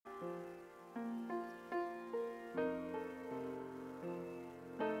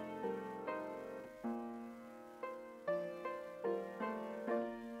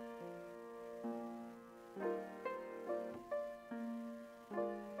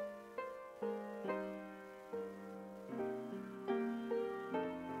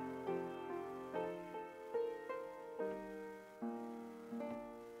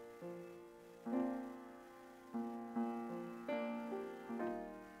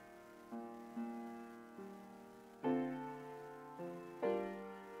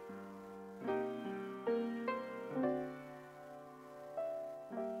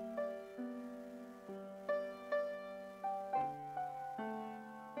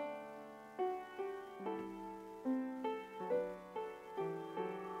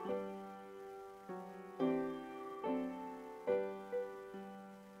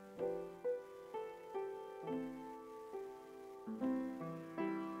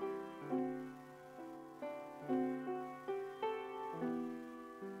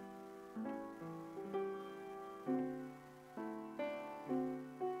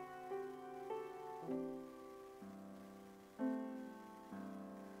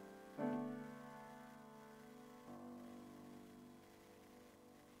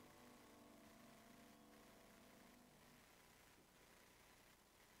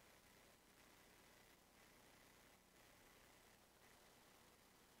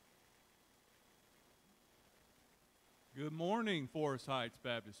Good morning, Forest Heights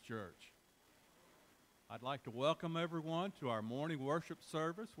Baptist Church. I'd like to welcome everyone to our morning worship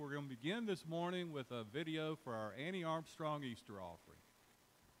service. We're going to begin this morning with a video for our Annie Armstrong Easter offering.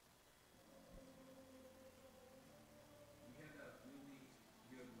 We had a really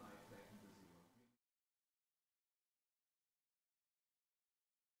good life back in Brazil.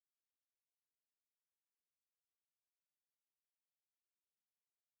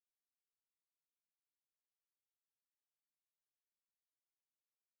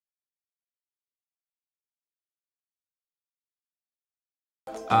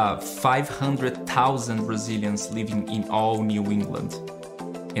 Uh, 500,000 Brazilians living in all New England.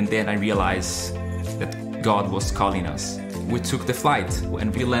 And then I realized that God was calling us. We took the flight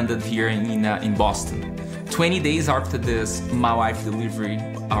and we landed here in Boston. 20 days after this, my wife delivered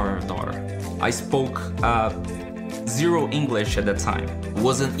our daughter. I spoke zero English at that time. It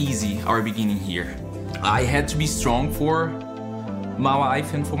wasn't easy, our beginning here. I had to be strong for my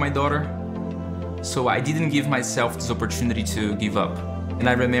wife and for my daughter. So I didn't give myself this opportunity to give up. And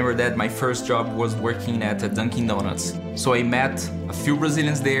I remember that my first job was working at Dunkin' Donuts. So I met a few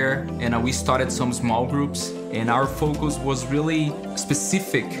Brazilians there and we started some small groups. And our focus was really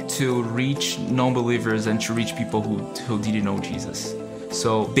specific to reach non-believers and to reach people who didn't know Jesus.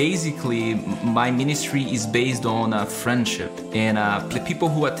 So basically, my ministry is based on friendship. And the people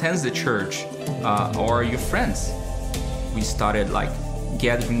who attend the church are your friends. We started like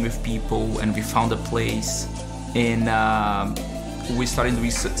gathering with people and we found a place. And we started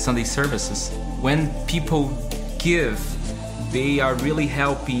doing Sunday services. When people give, they are really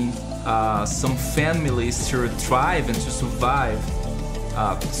helping some families to thrive and to survive,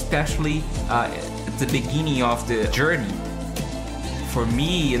 especially at the beginning of the journey. For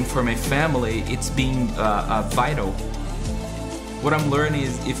me and for my family, it's been vital. What I'm learning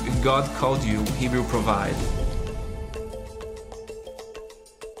is if God called you, He will provide.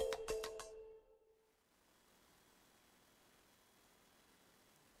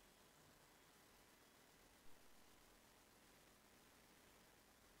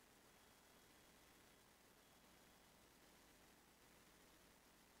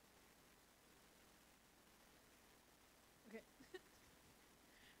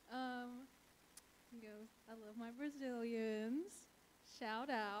 I love my Brazilians. Shout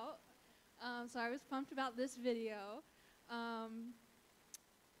out. So I was pumped about this video.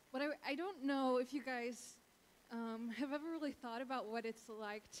 But I don't know if you guys have ever really thought about what it's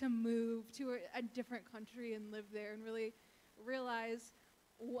like to move to a different country and live there and really realize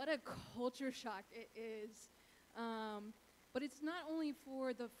what a culture shock it is. But it's not only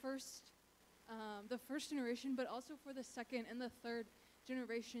for the first generation, but also for the second and the third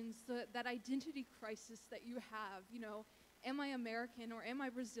generations, that identity crisis that you have. You know, am I American or am I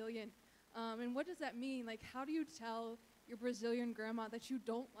Brazilian? And what does that mean? Like, how do you tell your Brazilian grandma that you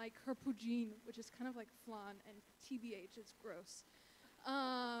don't like her poutine, which is kind of like flan, and TBH, it's gross.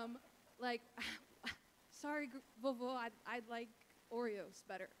 Sorry, vovô, I'd like Oreos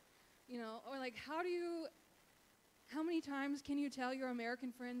better. You know, or like, how many times can you tell your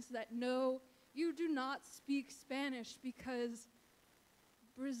American friends that no, you do not speak Spanish because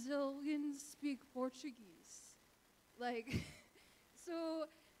Brazilians speak Portuguese? Like, so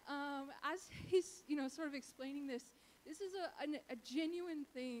as he's, sort of explaining this is a genuine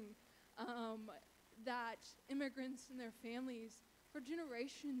thing that immigrants and their families for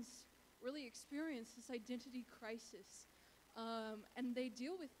generations really experience, this identity crisis, and they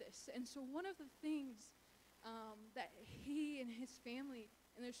deal with this. And so one of the things that he and his family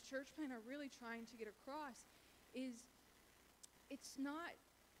and this church plan are really trying to get across is it's not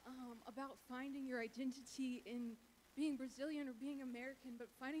about finding your identity in being Brazilian or being American, but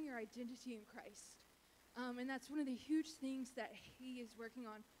finding your identity in Christ. And that's one of the huge things that he is working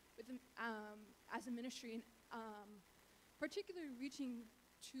on with as a ministry, and particularly reaching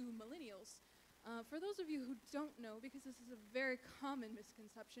to millennials. For those of you who don't know, because this is a very common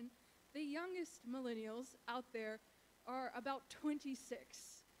misconception, the youngest millennials out there are about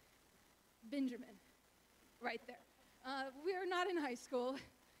 26. Benjamin, right there. We are not in high school.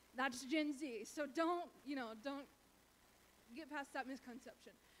 That's Gen Z. So don't get past that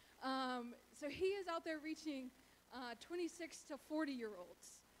misconception. So he is out there reaching 26 to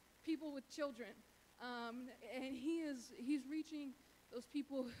 40-year-olds, people with children. And he's reaching those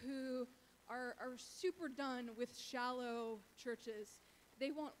people who are super done with shallow churches.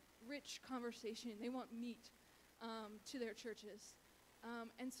 They want rich conversation. They want meat to their churches.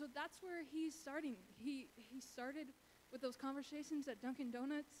 And so that's where he's starting. He started with those conversations at Dunkin'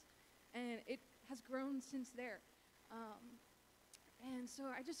 Donuts, and it has grown since there. And so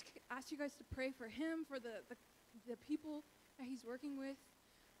I just ask you guys to pray for him, for the the people that he's working with,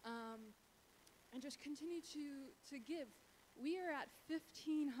 and just continue to give. We are at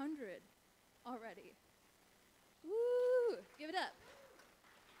 1,500 already. Woo! Give it up.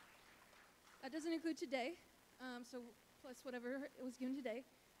 That doesn't include today, so plus whatever it was given today.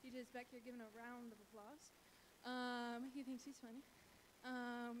 DJ's back here giving a round of applause. He thinks he's funny.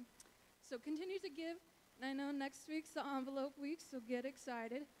 So continue to give. And I know next week's the envelope week, so get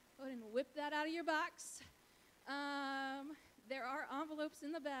excited. Go ahead and whip that out of your box. There are envelopes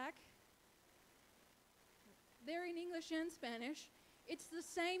in the back. They're in English and Spanish. It's the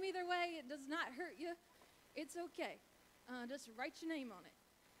same either way. It does not hurt you. It's okay. Just write your name on it.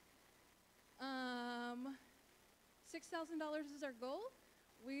 $6,000 is our goal.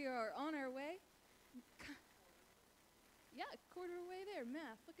 We are on our way. Yeah, quarter way there.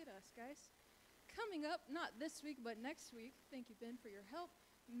 Math. Look at us, guys. Coming up, not this week, but next week, thank you, Ben, for your help,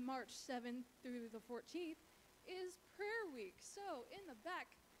 March 7th through the 14th, is prayer week. So in the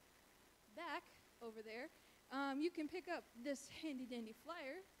back over there, you can pick up this handy-dandy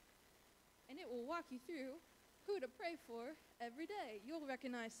flyer, and it will walk you through who to pray for every day. You'll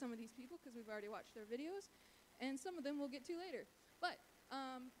recognize some of these people because we've already watched their videos, and some of them we'll get to later. But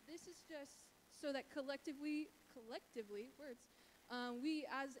this is just so that collectively, we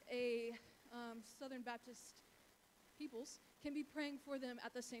as a Southern Baptist peoples can be praying for them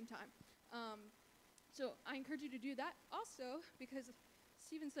at the same time. So I encourage you to do that. Also, because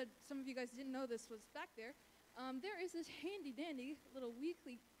Stephen said some of you guys didn't know this was back there, there is this handy-dandy little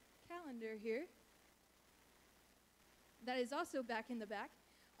weekly calendar here that is also back in the back.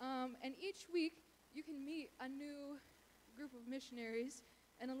 And each week, you can meet a new group of missionaries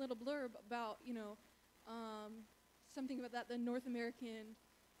and a little blurb about, something about that the North American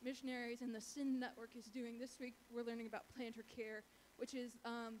missionaries and the SIN Network is doing. This week, we're learning about Planter Care, which is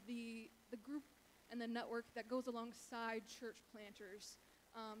the group and the network that goes alongside church planters.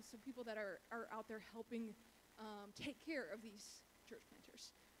 So people that are out there helping take care of these church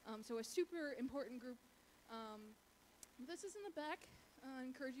planters. So a super important group. This is in the back. I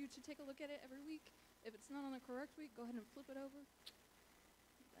encourage you to take a look at it every week. If it's not on the correct week, go ahead and flip it over.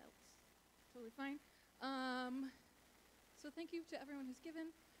 That's totally fine. So thank you to everyone who's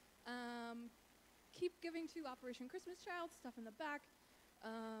given. Keep giving to Operation Christmas Child, stuff in the back.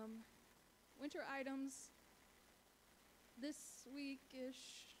 Winter items. This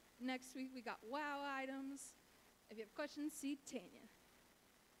week-ish, next week, we got WOW items. If you have questions, see Tanya.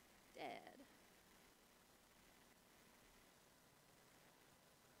 Dad.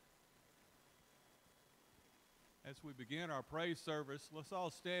 As we begin our praise service, let's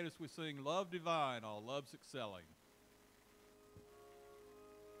all stand as we sing Love Divine, All Love's Excelling.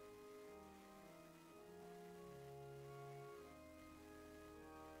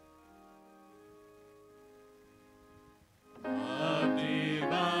 Love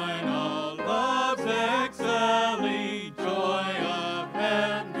divine, all love's excelling, joy of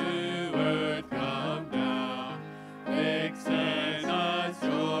heaven to earth come down. Fix in us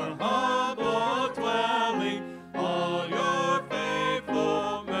your humble dwelling, all your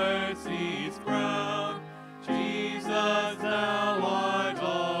faithful mercies crown. Jesus, thou art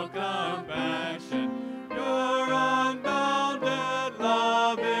all compassion, your unbounded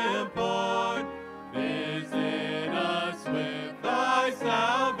love impart. Visit us with thy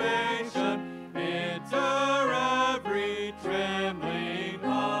salvation, enter every trembling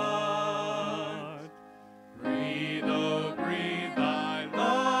heart. Breathe, oh breathe thy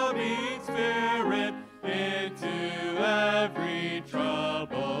loving spirit into every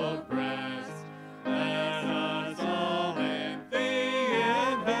troubled breast. Let us all in thee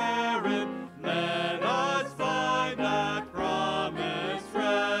inherit, let us find that promised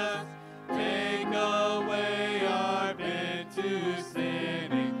rest.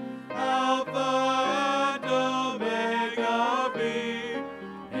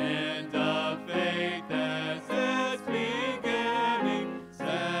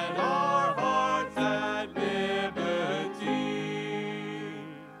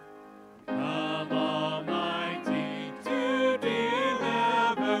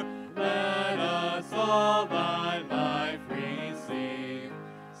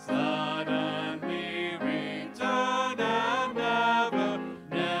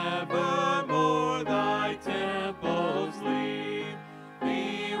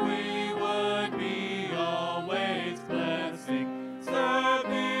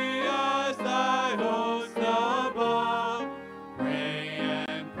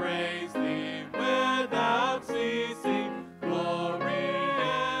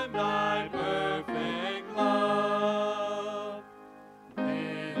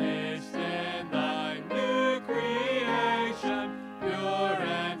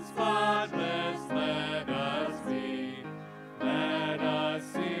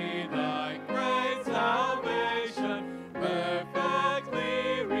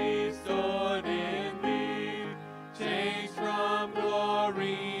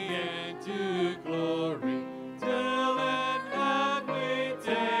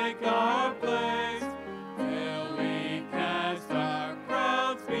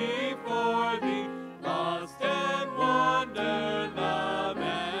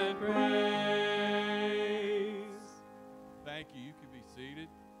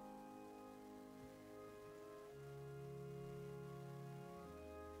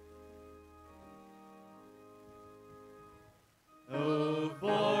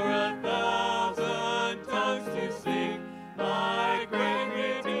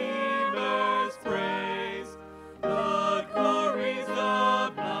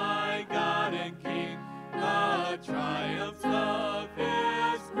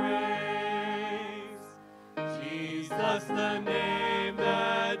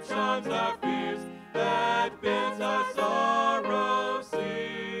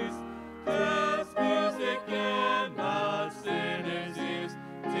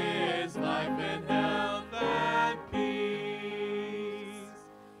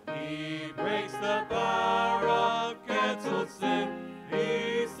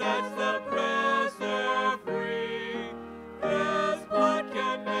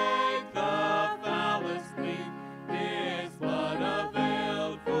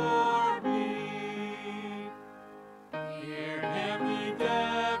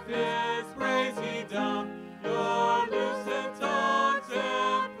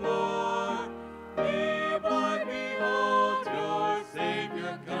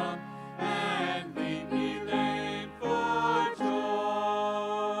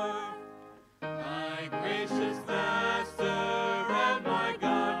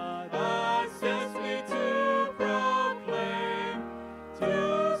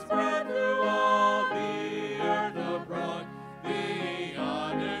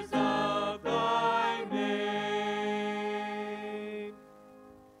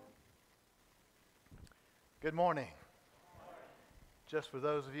 Good morning. Just for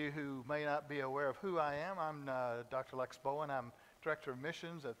those of you who may not be aware of who I am, I'm Dr. Lex Bowen. I'm Director of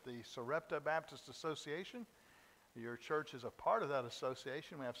Missions at the Sarepta Baptist Association. Your church is a part of that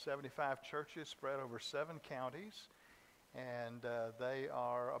association. We have 75 churches spread over 7 counties, and they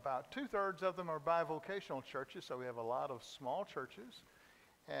are about 2/3 of them are bivocational churches, so we have a lot of small churches,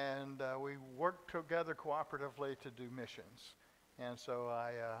 and we work together cooperatively to do missions. And so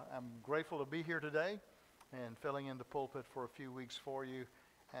I'm grateful to be here today and filling in the pulpit for a few weeks for you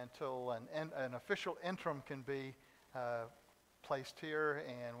until an official interim can be placed here,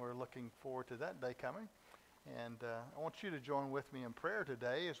 and we're looking forward to that day coming. And I want you to join with me in prayer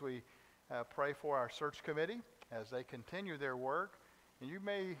today as we pray for our search committee as they continue their work. And you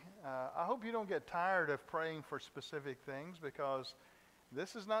may, I hope you don't get tired of praying for specific things, because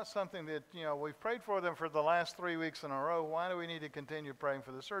this is not something that, we've prayed for them for the last 3 weeks in a row. Why do we need to continue praying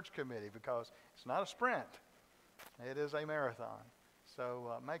for the search committee? Because it's not a sprint. It is a marathon.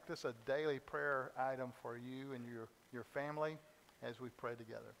 So make this a daily prayer item for you and your family as we pray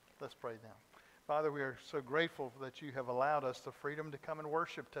together. Let's pray now. Father, we are so grateful that you have allowed us the freedom to come and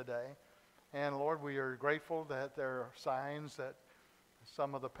worship today. And Lord, we are grateful that there are signs that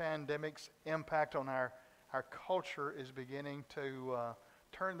some of the pandemic's impact on our culture is beginning to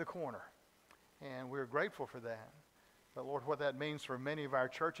turn the corner. And we're grateful for that. But Lord, what that means for many of our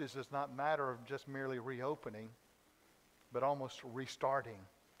churches is not a matter of just merely reopening, but almost restarting.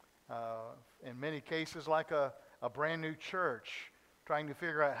 In many cases, like a brand new church, trying to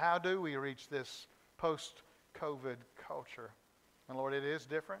figure out how do we reach this post-COVID culture. And Lord, it is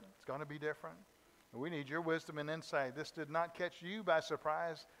different. It's going to be different. We need your wisdom and insight. This did not catch you by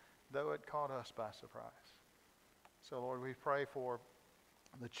surprise, though it caught us by surprise. So Lord, we pray for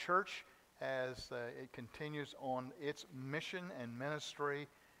the church as it continues on its mission and ministry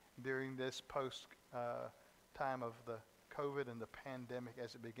during this post time of the COVID and the pandemic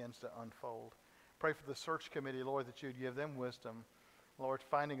as it begins to unfold. Pray for the search committee, Lord, that you'd give them wisdom. Lord,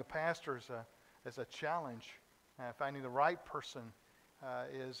 finding a pastor is a challenge. Finding the right person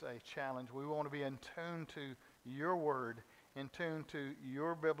is a challenge. We want to be in tune to your word, in tune to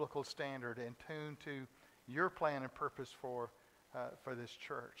your biblical standard, in tune to your plan and purpose for this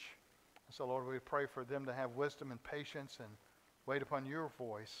church. So, Lord, we pray for them to have wisdom and patience and wait upon your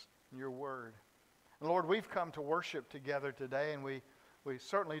voice and your word. And Lord, we've come to worship together today, and we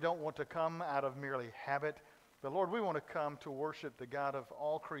certainly don't want to come out of merely habit. But Lord, we want to come to worship the God of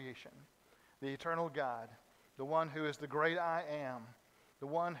all creation, the eternal God, the one who is the great I am, the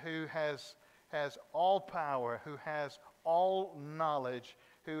one who has all power, who has all knowledge,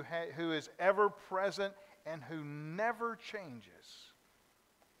 who is ever present and who never changes.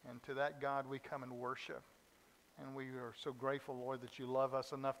 And to that God we come and worship. And we are so grateful, Lord, that you love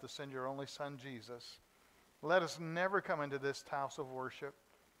us enough to send your only Son, Jesus. Let us never come into this house of worship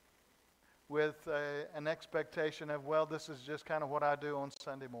with an expectation of, well, this is just kind of what I do on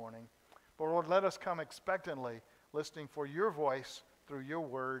Sunday morning. But Lord, let us come expectantly, listening for your voice through your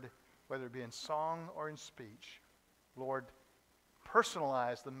word, whether it be in song or in speech. Lord,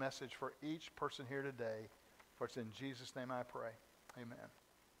 personalize the message for each person here today. For it's in Jesus' name I pray. Amen.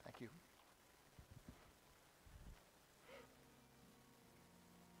 Thank you.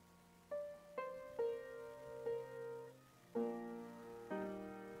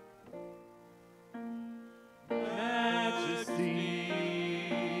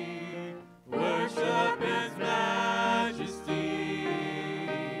 Worship His majesty.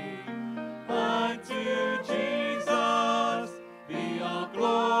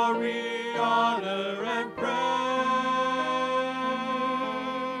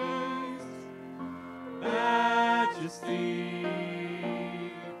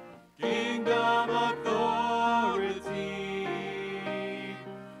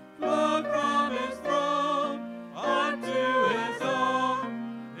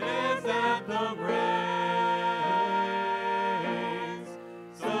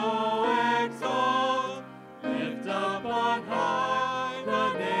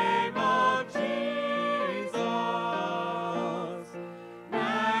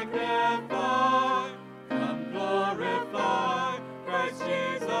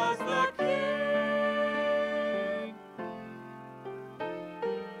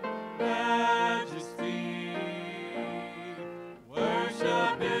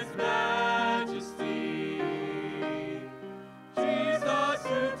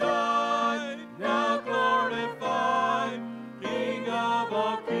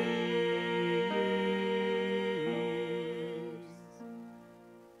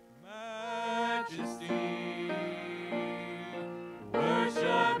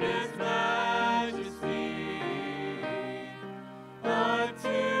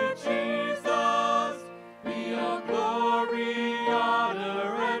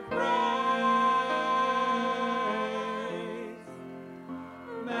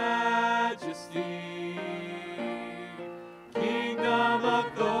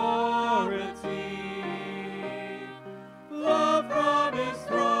 authority. Love from his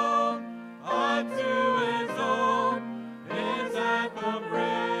throne unto his own, his anthem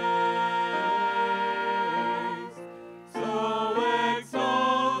raised. So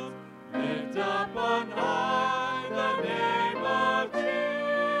exalt, lift up on high the name of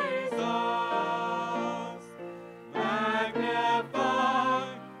Jesus. Magnify,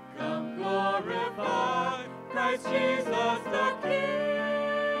 come glorify Christ Jesus the King.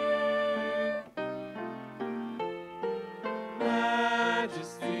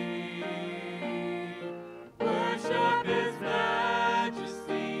 Majesty, worship his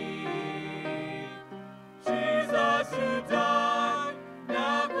majesty. Jesus who died,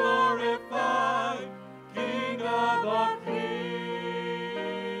 now glorified, King of all kings.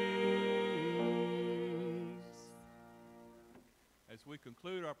 As we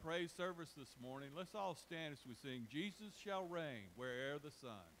conclude our praise service this morning, let's all stand as we sing, Jesus shall reign where'er the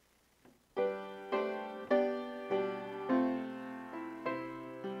sun.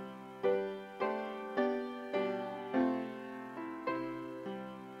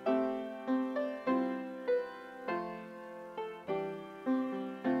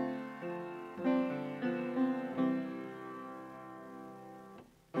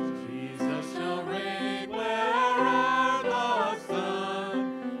 Jesus shall reign where'er the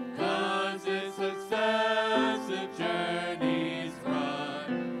sun, 'cause its successive journeys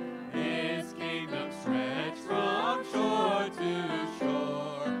run. His kingdom stretch from shore to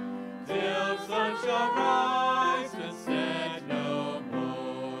shore, till sun shall rise to set no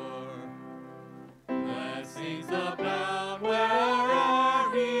more. Blessings abound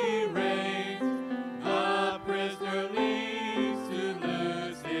where'er he reigns, the prisoner leaves to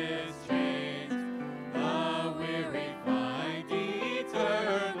loose his chains. The weary find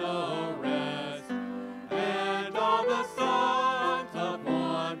eternal rest, and all the sons of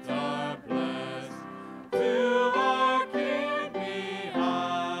want are blessed. To our King be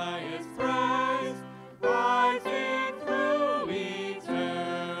highest praise, rising through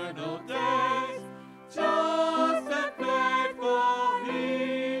eternal days. Just and faithful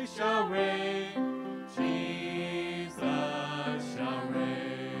he shall reign, Jesus shall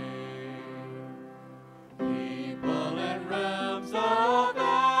reign. People and realms of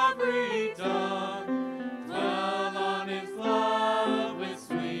every tongue dwell on his love with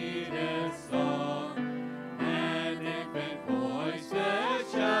sweetest song, and infant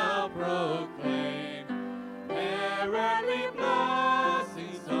voices shall proclaim their early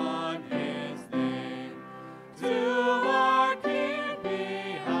blessings on his name. To our King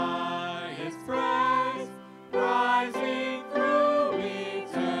be highest praise, rising through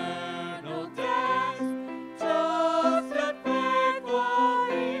eternal days. Just and faithful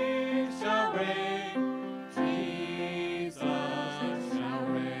he shall reign, Jesus shall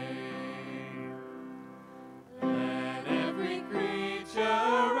reign. Let every creature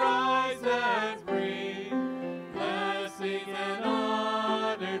rise and breathe, blessing and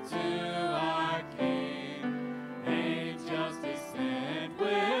honor to our King. Angels descend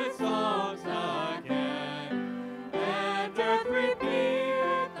with songs again, and earth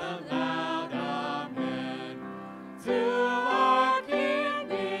repeat the loud amen. To our King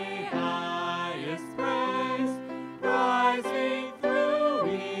be highest praise, rising through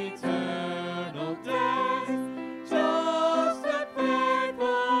eternal days. Just and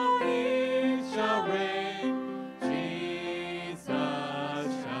faithful he shall reign, Jesus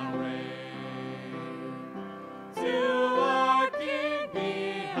shall reign. To our King be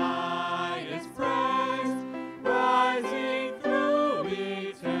highest praise, rising through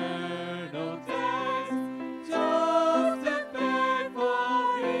eternal days. Just and faithful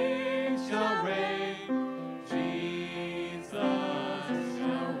he shall reign, Jesus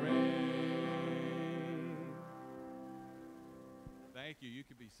shall reign. Thank you. You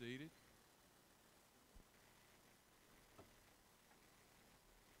can be seated.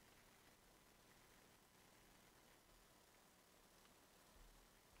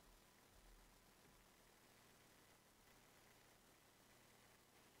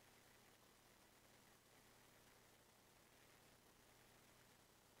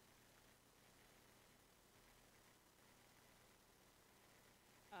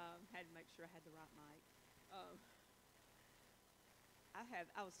 Had to make sure I had the right mic.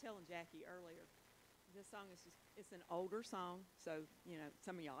 I was telling Jackie earlier, this song is it's an older song, so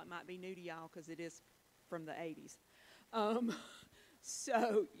some of y'all, it might be new to y'all because it is from the 80s.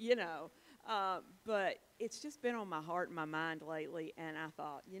 So but it's just been on my heart and my mind lately, and I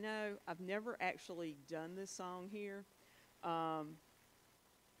thought, I've never actually done this song here,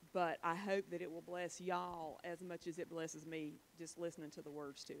 but I hope that it will bless y'all as much as it blesses me just listening to the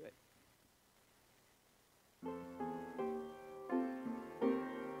words to it.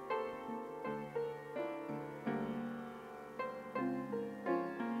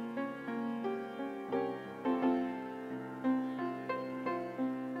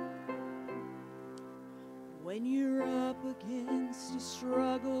 When you're up against a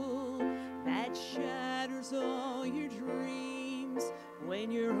struggle that shatters all your dreams, when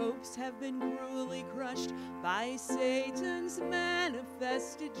your hopes have been cruelly crushed by Satan's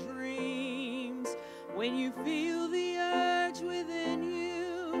manifested dreams, when you feel the urge within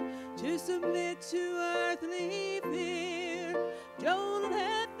you to submit to earthly fear, don't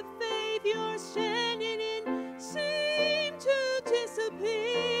let the faith you're standing in seem to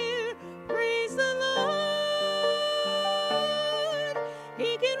disappear. Praise the Lord.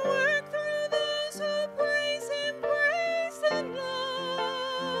 He can work through those who praise Him. Praise the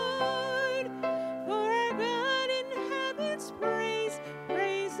Lord. For our God inhabits praise.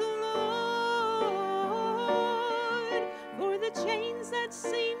 Praise the Lord. For the chains that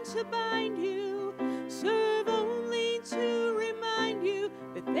seem to bind you serve only to remind you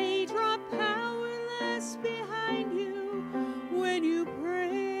that they drop powerless behind you when you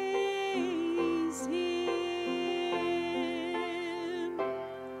praise Him.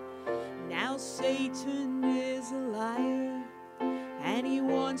 Now Satan is a liar, and he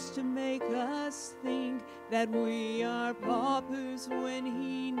wants to make us think that we are paupers when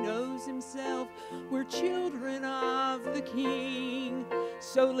he knows himself we're children of the King.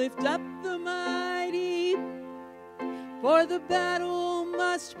 So lift up the mighty, for the battle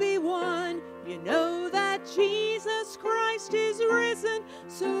must be won. You know that Jesus Christ is risen,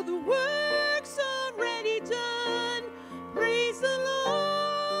 so the work's already done. Praise the Lord.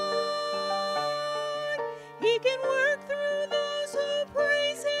 He can work through those who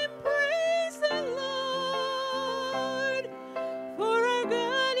praise Him. Praise the Lord. For our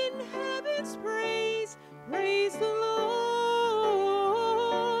God inhabits praise. Praise the Lord.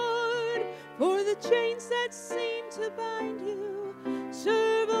 For the chains that seem to bind you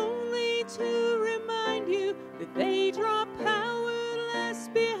serve only to remind you that they drop powerless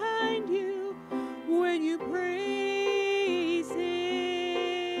behind you when you praise Him.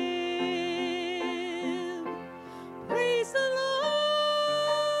 Praise the Lord.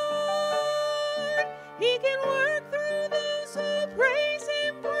 He can work through those who praise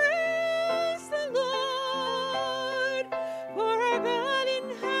Him. Praise the Lord. For our God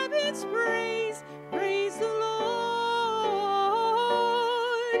inhabits praise. Praise the Lord.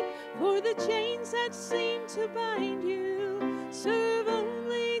 For the chains that seem to bind you serve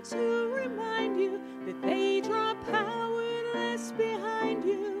only to remind you that they drop powerless behind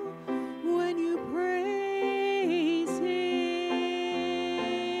you when you praise Him.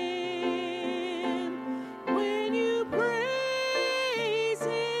 When you praise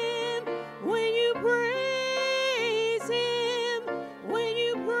Him. When you praise Him. When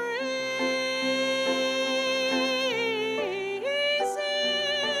you praise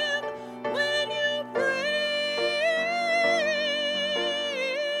Him. When you praise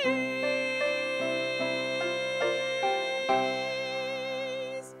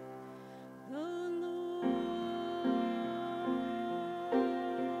the Lord.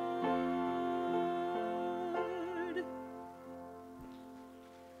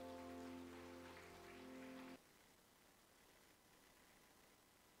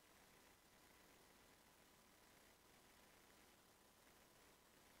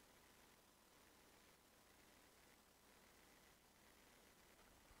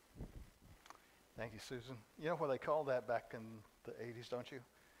 Thank you, Susan. You know what they called that back in the 80s, don't you?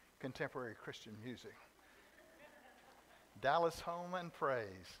 Contemporary Christian music. Dallas Home and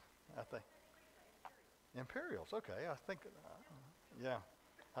Praise, I think. Imperials, okay. I think, yeah.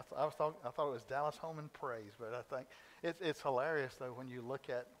 I thought it was Dallas Home and Praise, but I think it's hilarious, though, when you look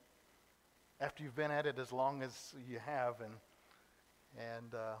at, after you've been at it as long as you have,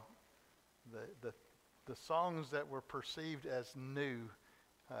 and the songs that were perceived as new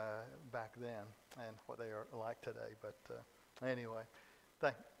back then and what they are like today. But anyway,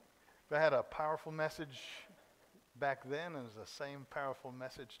 I had a powerful message back then, and it's the same powerful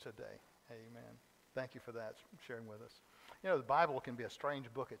message today. Amen. Thank you for that, sharing with us. You know, the Bible can be a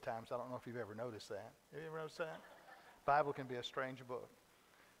strange book at times. I don't know if you've ever noticed that. Have you ever noticed that? Bible can be a strange book.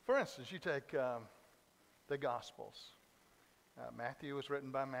 For instance, you take the Gospels. Matthew was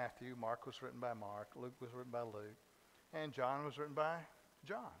written by Matthew, Mark was written by Mark, Luke was written by Luke, and John was written by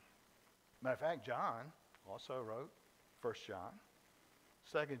John. Matter of fact, John also wrote 1 John,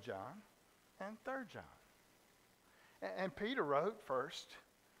 2 John, and 3 John. And Peter wrote 1st,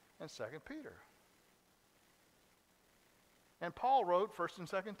 and 2 Peter. And Paul wrote 1 and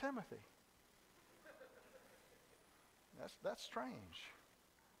 2 Timothy. That's strange.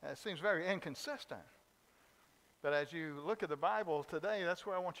 It seems very inconsistent. But as you look at the Bible today, that's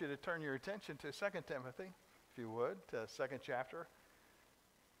where I want you to turn your attention to 2 Timothy, if you would, to 2nd chapter.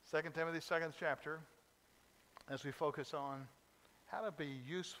 2 Timothy, 2nd chapter, as we focus on how to be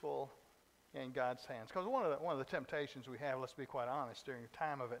useful in God's hands. Because one of the temptations we have, let's be quite honest, during a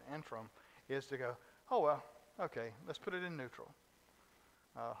time of an interim, is to go, oh, well, okay, let's put it in neutral.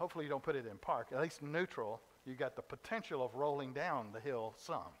 Hopefully you don't put it in park. At least neutral, you got the potential of rolling down the hill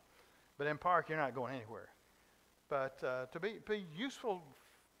some. But in park, you're not going anywhere. But to be useful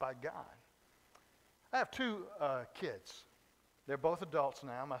by God. I have two kids. They're both adults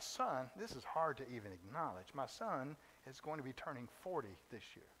now. My son, this is hard to even acknowledge. My son is going to be turning 40 this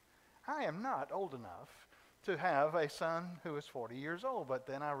year. I am not old enough to have a son who is 40 years old. But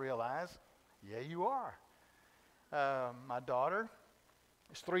then I realize, yeah, you are. My daughter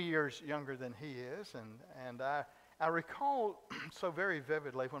is 3 years younger than he is. And I recall so very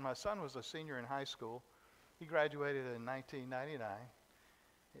vividly when my son was a senior in high school. He graduated in 1999.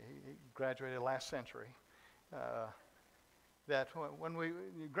 He graduated last century. That when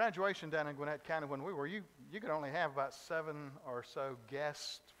graduation down in Gwinnett County, when we were, you could only have about 7 or so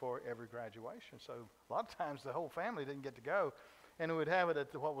guests for every graduation. So a lot of times the whole family didn't get to go. And we would have it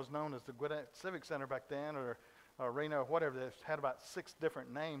at what was known as the Gwinnett Civic Center back then, or Arena, or whatever. They've had about 6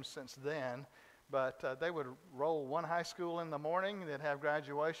 different names since then. But they would roll one high school in the morning. They'd have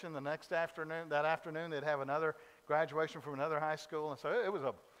graduation the next afternoon. That afternoon, they'd have another graduation from another high school. And so it was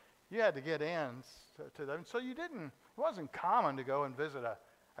you had to get in to them. So it wasn't common to go and visit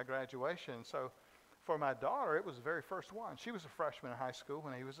a graduation. So for my daughter, it was the very first one. She was a freshman in high school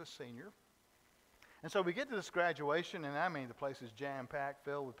when he was a senior. And so we get to this graduation, and I mean, the place is jam-packed,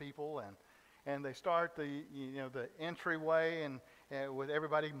 filled with people, and they start the entryway and with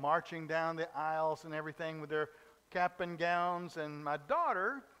everybody marching down the aisles and everything with their cap and gowns. And my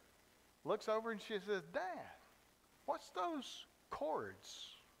daughter looks over and she says, "Dad, what's those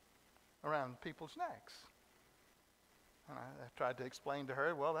cords around people's necks?" And I tried to explain to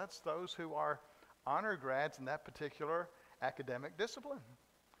her, well, that's those who are honor grads in that particular academic discipline.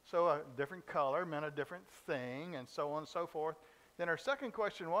 So a different color meant a different thing, and so on and so forth. Then her second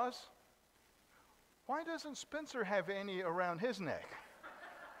question was, why doesn't Spencer have any around his neck?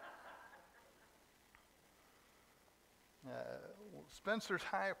 Spencer's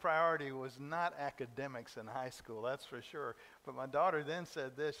high priority was not academics in high school, that's for sure. But my daughter then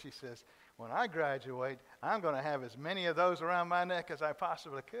said this. She says, when I graduate, I'm going to have as many of those around my neck as I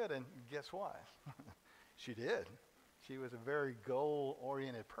possibly could. And guess what? She did. She was a very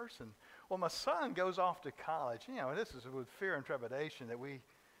goal-oriented person. Well, my son goes off to college. This is with fear and trepidation that we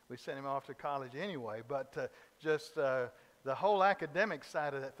sent him off to college anyway. But the whole academic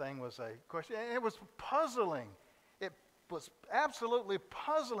side of that thing was a question. And it was puzzling. It was absolutely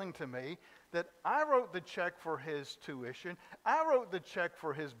puzzling to me that I wrote the check for his tuition. I wrote the check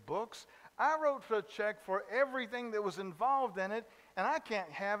for his books. I wrote the check for everything that was involved in it, and I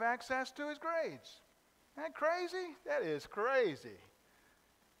can't have access to his grades. Isn't that crazy? That is crazy.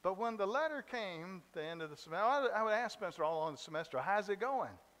 But when the letter came at the end of the semester, I would ask Spencer all along the semester, how's it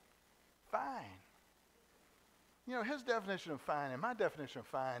going? Fine. His definition of fine and my definition of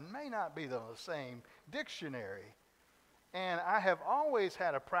fine may not be the same dictionary. And I have always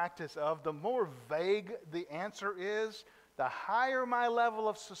had a practice of the more vague the answer is, the higher my level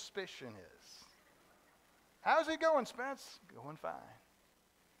of suspicion is. How's it going, Spence? Going fine.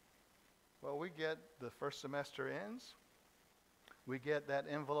 Well, we get the first semester ends. We get that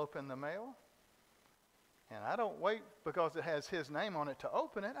envelope in the mail. And I don't wait because it has his name on it to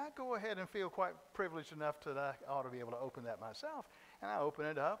open it. I go ahead and feel quite privileged enough that I ought to be able to open that myself. And I open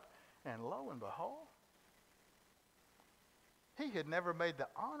it up, and lo and behold, he had never made the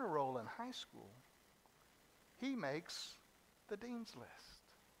honor roll in high school. He makes the dean's list.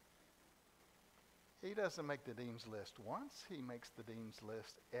 He doesn't make the dean's list once. He makes the dean's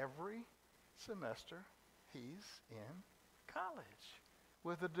list every semester he's in college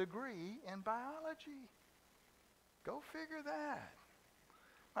with a degree in biology. Go figure that.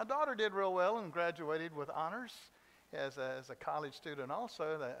 My daughter did real well and graduated with honors as a college student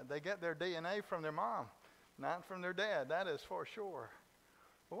also. They get their DNA from their mom, not from their dad, that is for sure.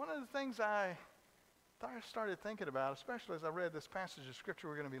 But one of the things I started thinking about, especially as I read this passage of Scripture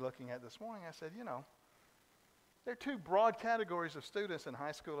we're going to be looking at this morning, I said, there are two broad categories of students in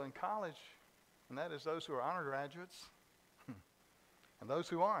high school and college, and that is those who are honor graduates and those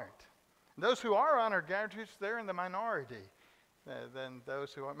who aren't. And those who are honor graduates, they're in the minority. than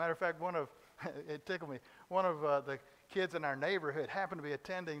those who aren't. Matter of fact, it tickled me, one of the kids in our neighborhood happened to be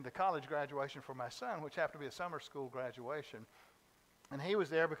attending the college graduation for my son, which happened to be a summer school graduation. And he was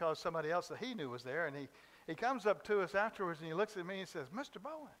there because somebody else that he knew was there. And he comes up to us afterwards and he looks at me and says, "Mr.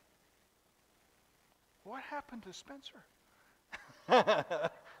 Bowen, what happened to Spencer?" I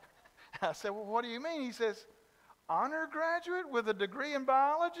said, "Well, what do you mean?" He says, "Honor graduate with a degree in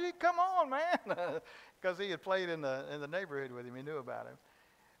biology? Come on, man." Because he had played in the neighborhood with him. He knew about him.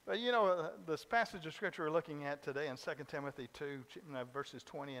 But you know, this passage of Scripture we're looking at today in 2 Timothy 2, verses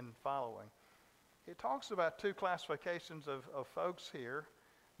 20 and following, it talks about two classifications of folks here,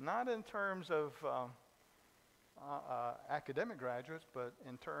 not in terms of academic graduates, but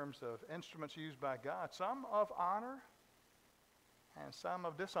in terms of instruments used by God, some of honor and some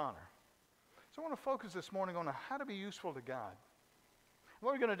of dishonor. So I want to focus this morning on how to be useful to God.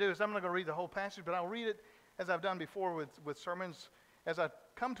 What we're going to do is I'm not going to read the whole passage, but I'll read it as I've done before with sermons. As I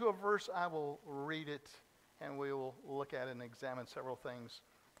come to a verse, I will read it, and we will look at it and examine several things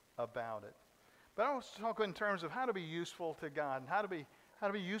about it. But I want to talk in terms of how to be useful to God and how to be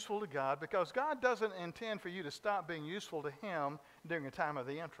useful to God, because God doesn't intend for you to stop being useful to Him during the time of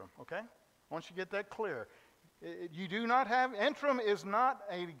the interim, okay? Once you get that clear. You do not have, interim is not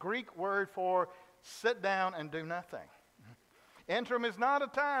a Greek word for sit down and do nothing. Interim is not a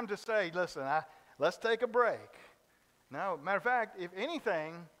time to say, listen, let's take a break. No, matter of fact, if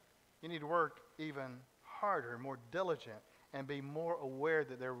anything, you need to work even harder, more diligent, and be more aware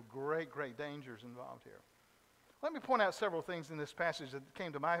that there are great, great dangers involved here. Let me point out several things in this passage that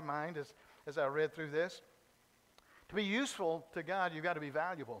came to my mind as I read through this. To be useful to God, you've got to be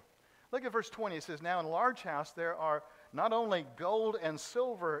valuable. Look at verse 20. It says, "Now in a large house there are not only gold and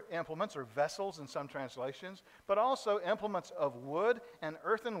silver implements, or vessels in some translations, but also implements of wood and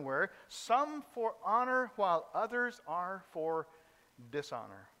earthenware, some for honor while others are for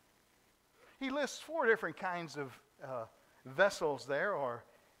dishonor." He lists 4 different kinds of vessels there, or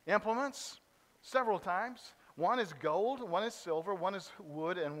implements, several times. One is gold, one is silver, one is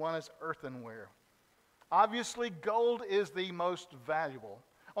wood, and one is earthenware. Obviously, gold is the most valuable.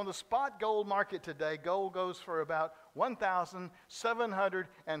 On the spot gold market today, gold goes for about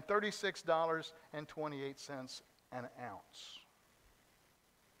 $1,736.28 an ounce.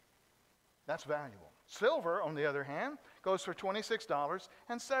 That's valuable. Silver, on the other hand, goes for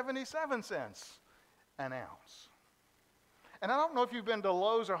 $26.77 an ounce. And I don't know if you've been to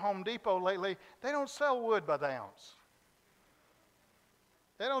Lowe's or Home Depot lately. They don't sell wood by the ounce.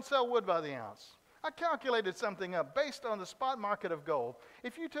 They don't sell wood by the ounce. I calculated something up based on the spot market of gold.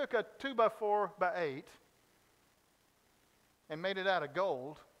 If you took a 2x4x8 and made it out of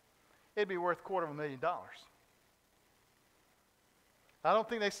gold, it'd be worth $250,000. I don't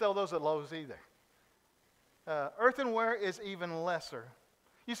think they sell those at Lowe's either. Earthenware is even lesser.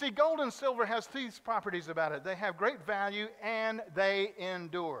 You see, gold and silver has these properties about it. They have great value and they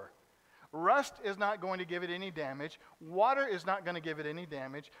endure. Rust is not going to give it any damage. Water is not going to give it any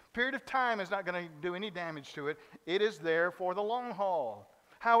damage. Period of time is not going to do any damage to it. It is there for the long haul.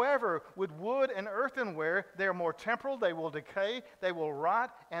 However, with wood and earthenware, they are more temporal, they will decay, they will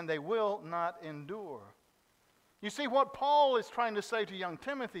rot, and they will not endure. You see, what Paul is trying to say to young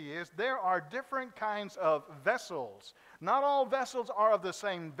Timothy is there are different kinds of vessels. Not all vessels are of the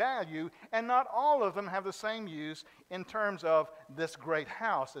same value, and not all of them have the same use in terms of this great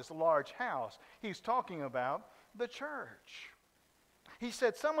house, this large house. He's talking about the church. He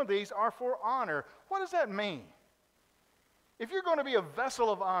said some of these are for honor. What does that mean? If you're going to be a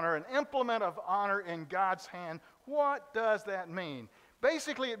vessel of honor, an implement of honor in God's hand, what does that mean?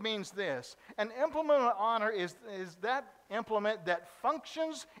 Basically, it means this. An implement of honor is that implement that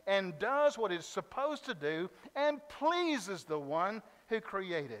functions and does what it's supposed to do and pleases the one who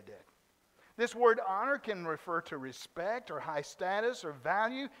created it. This word honor can refer to respect or high status or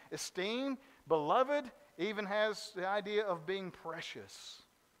value, esteem, beloved, even has the idea of being precious.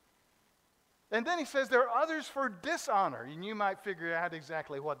 And then he says there are others for dishonor, and you might figure out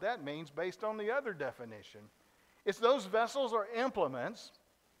exactly what that means based on the other definition. It's those vessels or implements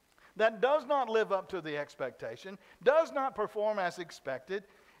that does not live up to the expectation, does not perform as expected,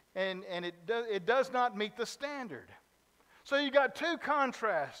 and it does not meet the standard. So you got two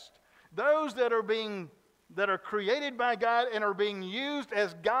contrasts. Those that are created by God and are being used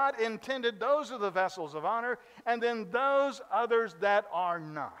as God intended, those are the vessels of honor, and then those others that are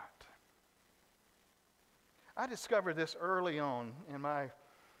not. I discovered this early on in my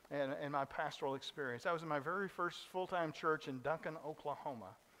pastoral experience. I was in my very first full-time church in Duncan,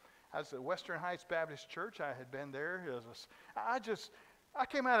 Oklahoma. I was at Western Heights Baptist Church. I had been there. I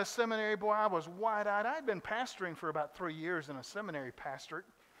came out of seminary, boy, I was wide-eyed. I'd been pastoring for about 3 years in a seminary pastorate.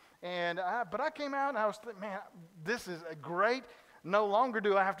 But I came out and I was thinking, man, this is great. No longer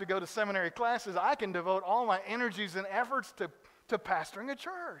do I have to go to seminary classes. I can devote all my energies and efforts to pastoring a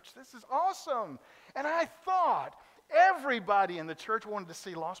church. This is awesome. And I thought everybody in the church wanted to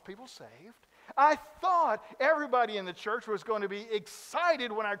see lost people saved. I thought everybody in the church was going to be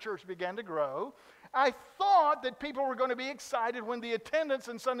excited when our church began to grow. I thought that people were going to be excited when the attendance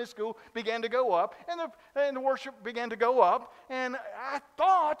in Sunday school began to go up and the worship began to go up. And I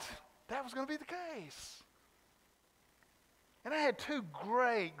thought that was going to be the case. And I had two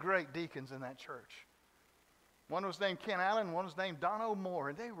great, great deacons in that church. One was named Ken Allen, one was named Don O'Moore.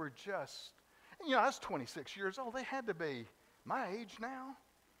 And they were just, I was 26 years old. They had to be my age now.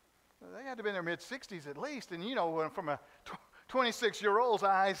 They had to be in their mid-60s at least. And from a 26-year-old's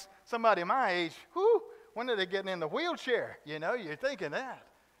eyes, somebody my age, when are they getting in the wheelchair? You're thinking that.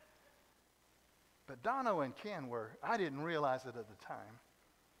 But Dono and Ken I didn't realize it at the time.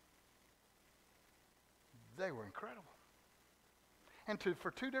 They were incredible. And for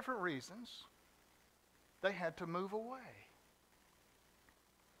two different reasons, they had to move away.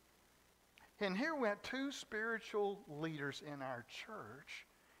 And here went two spiritual leaders in our church.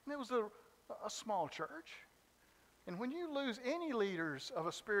 And it was a small church. And when you lose any leaders of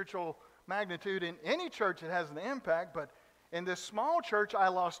a spiritual magnitude in any church, it has an impact. But in this small church, I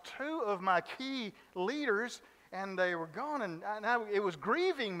lost two of my key leaders, and they were gone. And it was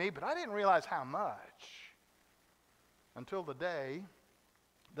grieving me, but I didn't realize how much until the day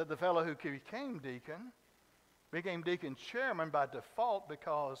that the fellow who became deacon chairman by default,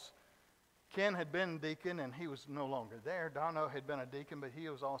 because Ken had been deacon and he was no longer there. Dono had been a deacon, but he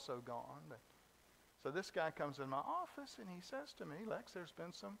was also gone. So this guy comes in my office and he says to me, Lex, there's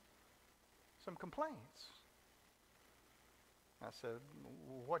been some complaints. I said,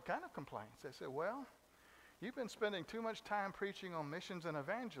 what kind of complaints? They said, well, you've been spending too much time preaching on missions and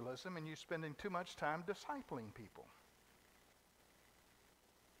evangelism, and you're spending too much time discipling people.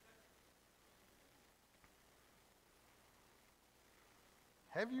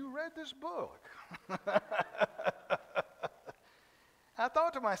 Have you read this book? I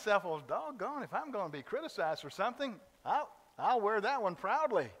thought to myself, well, doggone, if I'm going to be criticized for something, I'll wear that one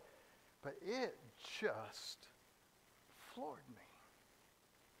proudly. But it just floored me.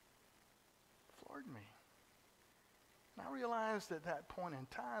 And I realized at that point in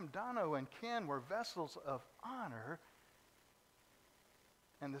time, Dono and Ken were vessels of honor,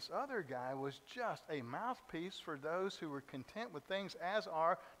 and this other guy was just a mouthpiece for those who were content with things as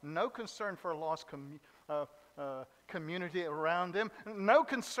are, no concern for a lost community around them, no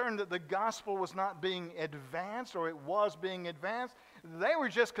concern that the gospel was not being advanced or it was being advanced. They were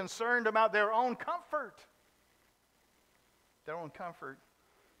just concerned about their own comfort. Their own comfort.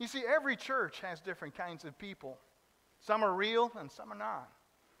 You see, every church has different kinds of people. Some are real and some are not.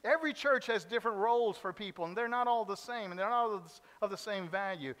 Every church has different roles for people, and they're not all the same, and they're not all of the same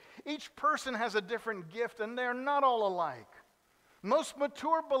value. Each person has a different gift, and they're not all alike. Most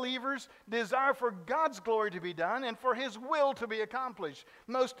mature believers desire for God's glory to be done and for His will to be accomplished.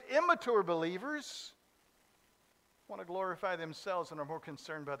 Most immature believers want to glorify themselves and are more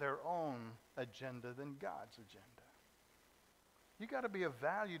concerned by their own agenda than God's agenda. You've got to be of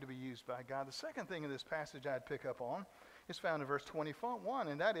value to be used by God. The second thing in this passage I'd pick up on is found in verse 21,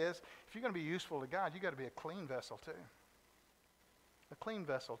 and that is, if you're going to be useful to God, you've got to be a clean vessel too. A clean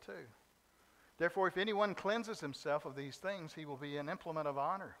vessel too. Therefore, if anyone cleanses himself of these things, he will be an implement of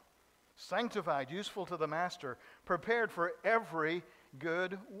honor, sanctified, useful to the master, prepared for every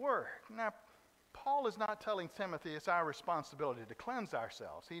good work. Now, Paul is not telling Timothy it's our responsibility to cleanse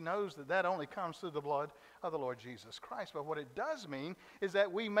ourselves. He knows that only comes through the blood of the Lord Jesus Christ. But what it does mean is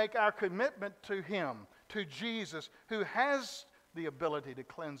that we make our commitment to Him, to Jesus, who has the ability to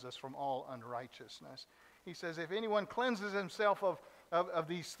cleanse us from all unrighteousness. He says, if anyone cleanses himself of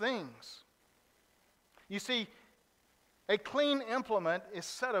these things. You see, a clean implement is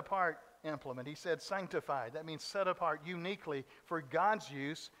set apart implement. He said sanctified. That means set apart uniquely for God's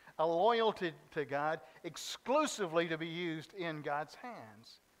use, a loyalty to God, exclusively to be used in God's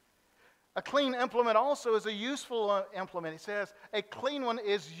hands. A clean implement also is a useful implement. He says a clean one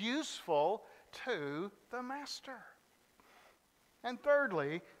is useful to the master. And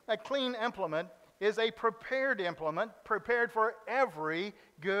thirdly, a clean implement is a prepared implement, prepared for every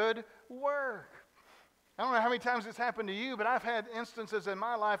good work. I don't know how many times it's happened to you, but I've had instances in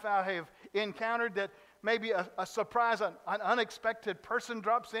my life I have encountered that maybe a surprise, an unexpected person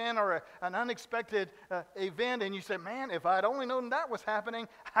drops in, or an unexpected event, and you say, man, if I'd only known that was happening,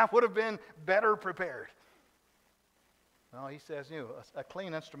 I would have been better prepared. No, he says, a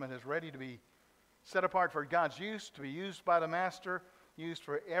clean instrument is ready to be set apart for God's use, to be used by the master, used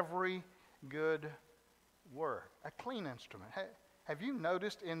for every good work. A clean instrument. Have you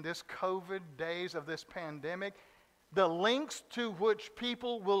noticed in this COVID days of this pandemic, the lengths to which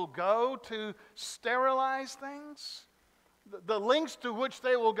people will go to sterilize things? The lengths to which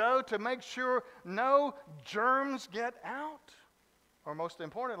they will go to make sure no germs get out? Or most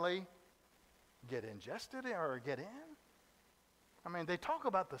importantly, get ingested or get in? I mean, they talk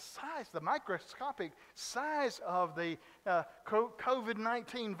about the size, the microscopic size of the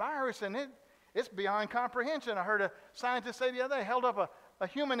COVID-19 virus, and it's beyond comprehension. I heard a scientist say the other day, held up a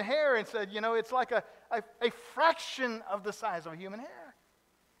human hair and said, it's like a fraction of the size of a human hair.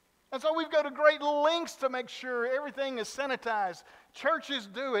 And so we've got to great lengths to make sure everything is sanitized. Churches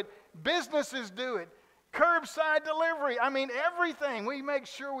do it. Businesses do it. Curbside delivery. I mean, everything. We make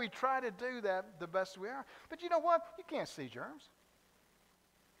sure we try to do that the best we are. But you know what? You can't see germs.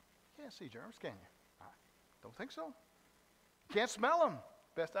 You can't see germs, can you? I don't think so. You can't smell them,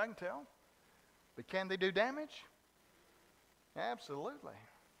 best I can tell. But can they do damage? Absolutely.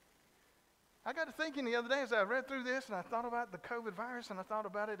 I got to thinking the other day as I read through this, and I thought about the COVID virus, and I thought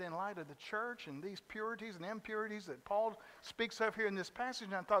about it in light of the church and these purities and impurities that Paul speaks of here in this passage.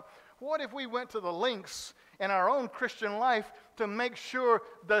 And I thought, what if we went to the lengths in our own Christian life to make sure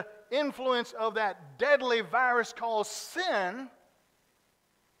the influence of that deadly virus called sin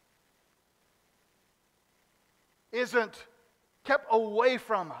isn't kept away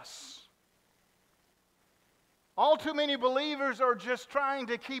from us? All too many believers are just trying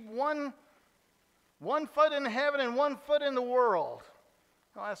to keep one foot in heaven and 1 foot in the world.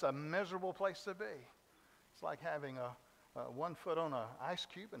 Well, that's a miserable place to be. It's like having a 1 foot on an ice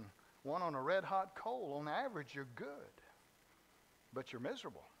cube and one on a red hot coal. On average, you're good, but you're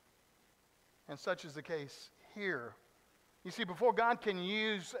miserable. And such is the case here. You see, before God can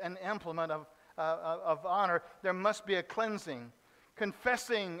use an implement of honor, there must be a cleansing.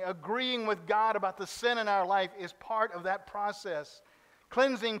 Confessing, agreeing with God about the sin in our life is part of that process.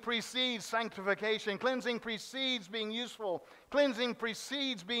 Cleansing precedes sanctification. Cleansing precedes being useful. Cleansing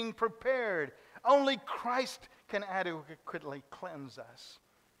precedes being prepared. Only Christ can adequately cleanse us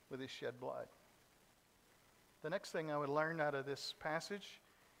with His shed blood. The next thing I would learn out of this passage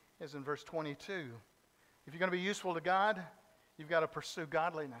is in verse 22. If you're going to be useful to God, you've got to pursue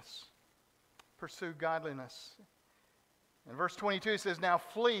godliness. Pursue godliness. In verse 22 it says, "Now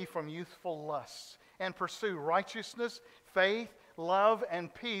flee from youthful lusts and pursue righteousness, faith, love,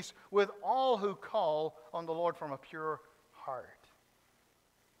 and peace with all who call on the Lord from a pure heart."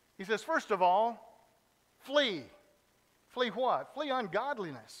 He says, first of all, flee. Flee what? Flee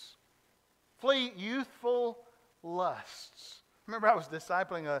ungodliness. Flee youthful lusts. Remember, I was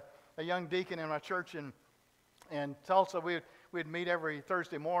discipling a young deacon in my church in Tulsa. We'd meet every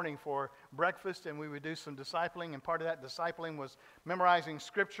Thursday morning for breakfast, and we would do some discipling, and part of that discipling was memorizing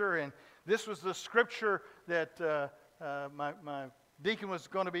Scripture, and this was the Scripture that my deacon was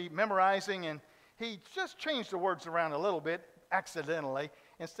going to be memorizing, and he just changed the words around a little bit, accidentally.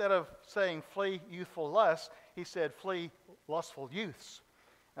 Instead of saying flee youthful lust, he said flee lustful youths.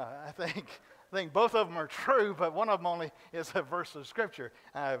 I think both of them are true, but one of them only is a verse of Scripture.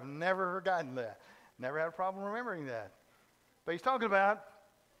 I've never forgotten that. Never had a problem remembering that. But he's talking about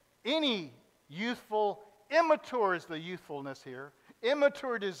any youthful, immature is the youthfulness here,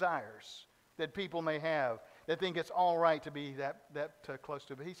 immature desires that people may have that think it's all right to be that close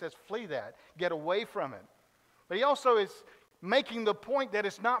to it. But he says flee that, get away from it. But he also is making the point that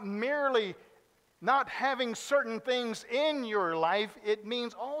it's not merely not having certain things in your life, it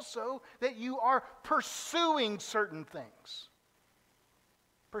means also that you are pursuing certain things.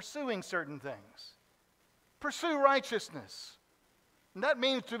 Pursuing certain things. Pursue righteousness. And that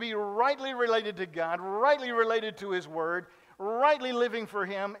means to be rightly related to God, rightly related to His Word, rightly living for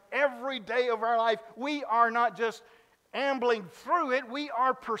Him every day of our life. We are not just ambling through it, we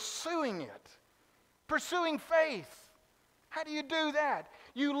are pursuing it. Pursuing faith. How do you do that?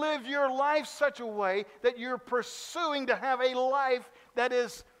 You live your life such a way that you're pursuing to have a life that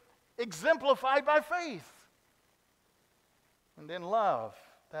is exemplified by faith. And then love.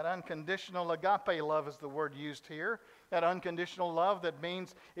 That unconditional agape love is the word used here. That unconditional love that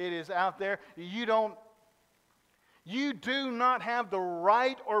means it is out there. You do not have the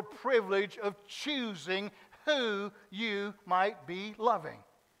right or privilege of choosing who you might be loving.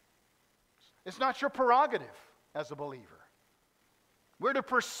 It's not your prerogative as a believer. We're to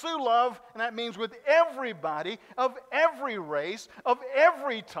pursue love, and that means with everybody, of every race, of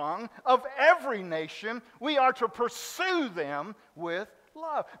every tongue, of every nation. We are to pursue them with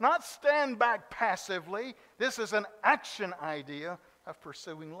love. Not stand back passively. This is an action idea of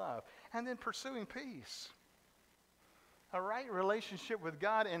pursuing love. And then pursuing peace. A right relationship with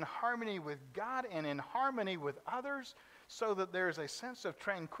God, in harmony with God and in harmony with others, so that there is a sense of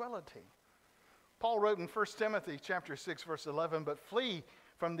tranquility. Paul wrote in 1 Timothy chapter 6, verse 11, "But flee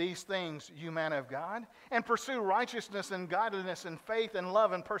from these things, you man of God, and pursue righteousness and godliness and faith and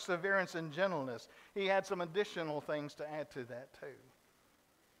love and perseverance and gentleness." He had some additional things to add to that too.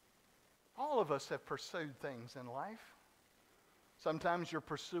 All of us have pursued things in life. Sometimes you're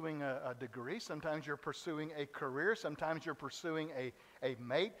pursuing a degree. Sometimes you're pursuing a career. Sometimes you're pursuing a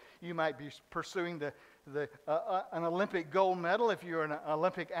mate. You might be pursuing an Olympic gold medal if you're an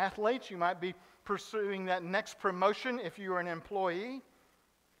Olympic athlete. You might be pursuing that next promotion if you're an employee.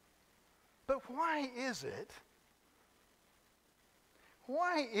 But why is it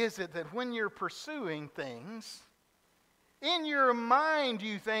that when you're pursuing things, in your mind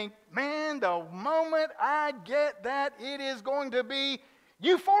you think, man, the moment I get that, it is going to be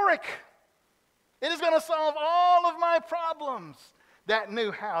euphoric. It is going to solve all of my problems. That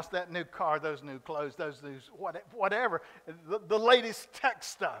new house, that new car, those new clothes, those new whatever, the latest tech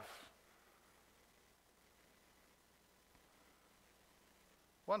stuff.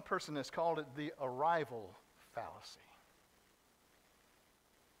 One person has called it the arrival fallacy.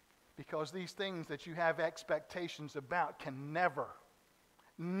 Because these things that you have expectations about can never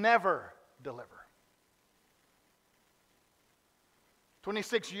deliver.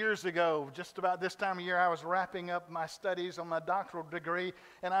 26 years ago, just about this time of year, I was wrapping up my studies on my doctoral degree,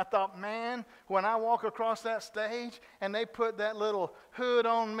 and I thought, man, when I walk across that stage and they put that little hood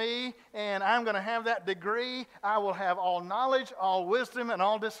on me and I'm going to have that degree, I will have all knowledge, all wisdom, and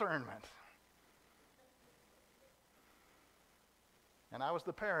all discernment. And I was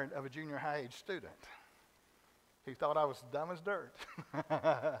the parent of a junior high age student. He thought I was dumb as dirt.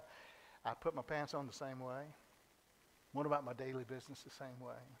 I put my pants on the same way. What about my daily business the same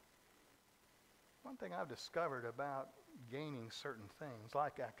way? One thing I've discovered about gaining certain things,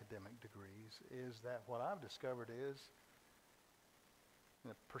 like academic degrees, is that what I've discovered is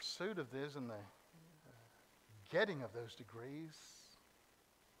the pursuit of this and the getting of those degrees,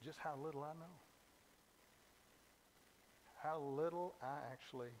 just how little I know. How little I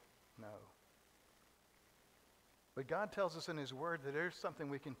actually know. But God tells us in His Word that there's something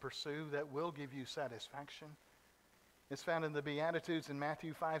we can pursue that will give you satisfaction. It's found in the Beatitudes in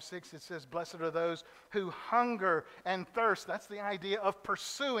Matthew 5:6. It says, "Blessed are those who hunger and thirst." That's the idea of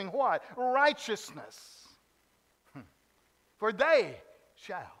pursuing what? Righteousness. For they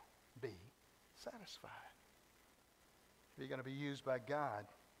shall be satisfied. If you're going to be used by God,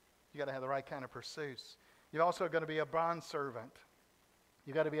 you've got to have the right kind of pursuits. You're also going to be a bondservant.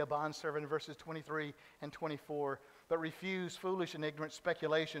 You've got to be a bondservant in verses 23 and 24. "But refuse foolish and ignorant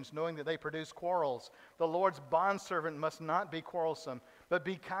speculations, knowing that they produce quarrels. The Lord's bondservant must not be quarrelsome, but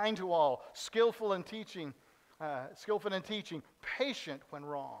be kind to all, skillful in teaching, patient when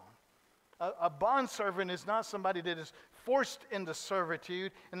wrong." A bondservant is not somebody that is forced into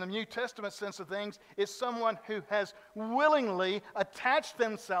servitude. In the New Testament sense of things, it's someone who has willingly attached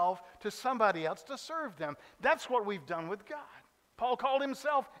themselves to somebody else to serve them. That's what we've done with God. Paul called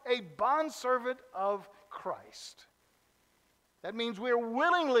himself a bondservant of Christ. That means we're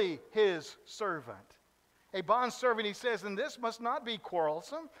willingly His servant. A bondservant, he says, and this must not be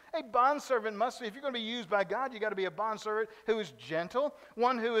quarrelsome. A bondservant must be, if you're going to be used by God, you've got to be a bondservant who is gentle,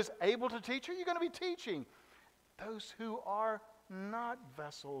 one who is able to teach, or you're going to be teaching those who are not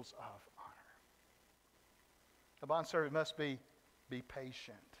vessels of honor. A bondservant must be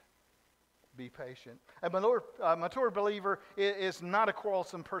patient. Be patient. A mature believer is not a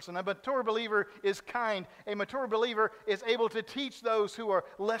quarrelsome person. A mature believer is kind. A mature believer is able to teach those who are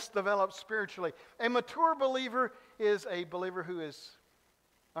less developed spiritually. A mature believer is a believer who is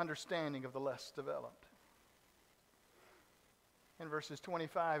understanding of the less developed. In verses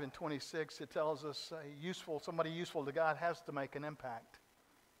 25 and 26, it tells us somebody useful to God has to make an impact.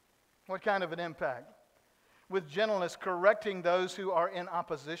 What kind of an impact? With gentleness, correcting those who are in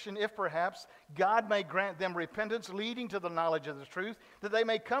opposition, if perhaps God may grant them repentance leading to the knowledge of the truth, that they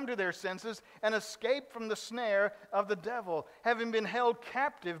may come to their senses and escape from the snare of the devil, having been held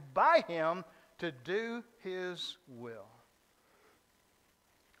captive by him to do his will.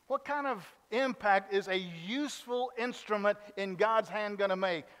 What kind of impact is a useful instrument in God's hand going to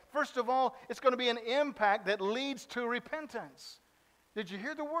make? First of all, it's going to be an impact that leads to repentance. Did you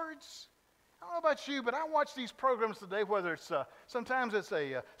hear the words? I don't know about you, but I watch these programs today, whether it's sometimes it's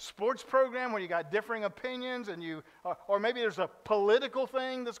a sports program where you got differing opinions, and or maybe there's a political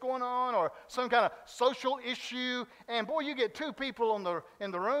thing that's going on, or some kind of social issue, and boy, you get two people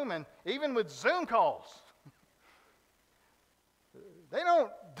in the room, and even with Zoom calls, they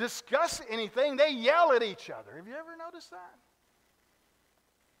don't discuss anything. They yell at each other. Have you ever noticed that?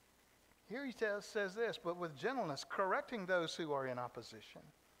 Here he says this, but with gentleness, correcting those who are in opposition.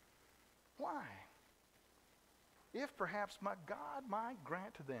 Why? If perhaps God might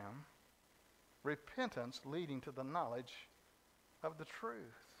grant to them repentance leading to the knowledge of the truth.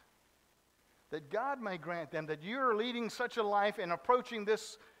 That God may grant them that you're leading such a life and approaching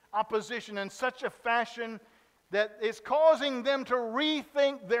this opposition in such a fashion that it's causing them to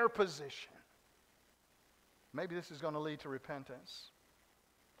rethink their position. Maybe this is going to lead to repentance.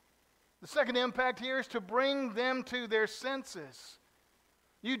 The second impact here is to bring them to their senses.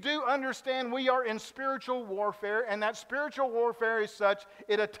 You do understand we are in spiritual warfare, and that spiritual warfare is such,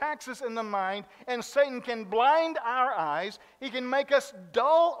 it attacks us in the mind, and Satan can blind our eyes. He can make us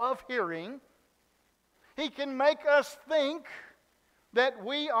dull of hearing. He can make us think that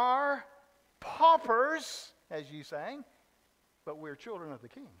we are paupers, as you sang, but we're children of the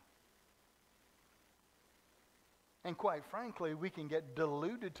King. And quite frankly, we can get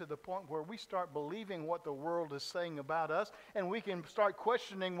deluded to the point where we start believing what the world is saying about us, and we can start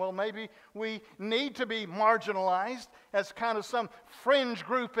questioning, well, maybe we need to be marginalized as kind of some fringe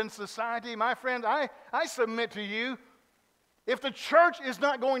group in society. My friend, I submit to you, if the church is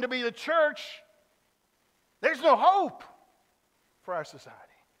not going to be the church, there's no hope for our society.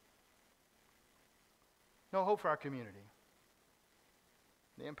 No hope for our community.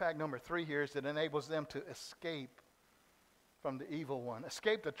 The impact number 3 here is it enables them to escape from the evil one.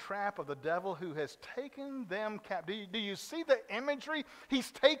 Escape the trap of the devil who has taken them captive. Do you see the imagery? He's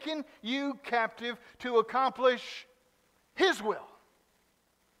taken you captive to accomplish his will.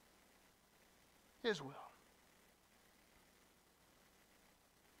 His will.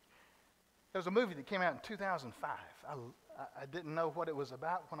 There was a movie that came out in 2005. I didn't know what it was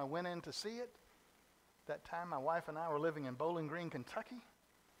about when I went in to see it. That time my wife and I were living in Bowling Green, Kentucky.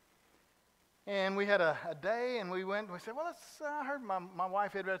 And we had a day, and we went, and we said, well, I heard my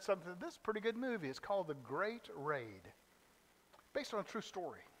wife had read something. This is a pretty good movie. It's called The Great Raid. Based on a true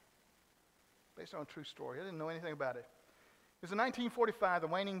story. Based on a true story. I didn't know anything about it. It was in 1945, the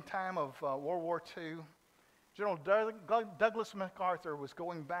waning time of World War II. General Douglas MacArthur was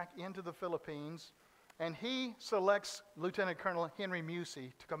going back into the Philippines, and he selects Lieutenant Colonel Henry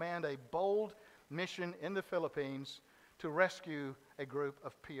Musey to command a bold mission in the Philippines to rescue a group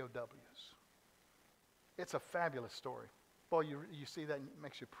of POWs. It's a fabulous story. Boy, you see that, and it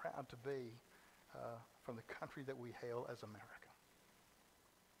makes you proud to be from the country that we hail as America.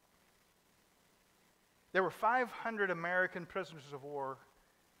 There were 500 American prisoners of war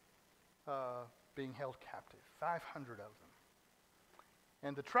being held captive, 500 of them.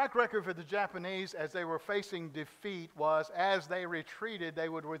 And the track record for the Japanese as they were facing defeat was, as they retreated, they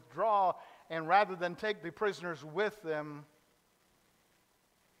would withdraw, and rather than take the prisoners with them,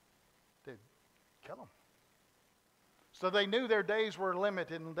 they'd kill them. So they knew their days were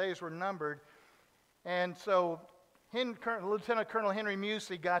limited and days were numbered. And so Lieutenant Colonel Henry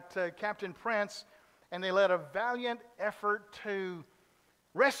Musey got Captain Prince, and they led a valiant effort to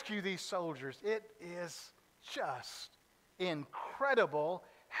rescue these soldiers. It is just incredible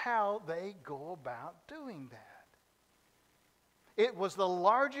how they go about doing that. It was the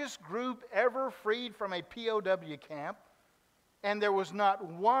largest group ever freed from a POW camp, and there was not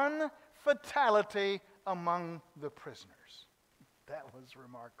one fatality among the prisoners. That was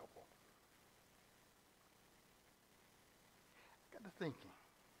remarkable. I got to thinking.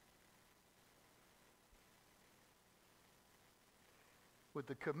 With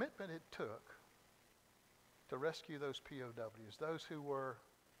the commitment it took to rescue those POWs, those who were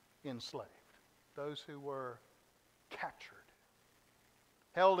enslaved, those who were captured,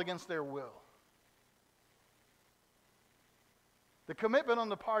 held against their will. The commitment on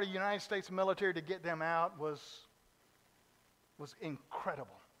the part of the United States military to get them out was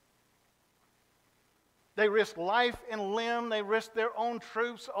incredible. They risked life and limb. They risked their own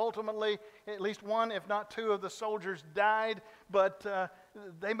troops. Ultimately, at least one, if not two, of the soldiers died. But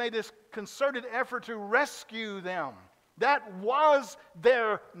they made this concerted effort to rescue them. That was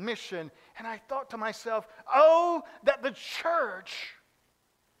their mission. And I thought to myself, oh, that the church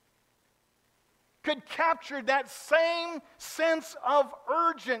could capture that same sense of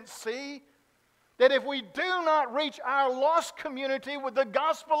urgency, that if we do not reach our lost community with the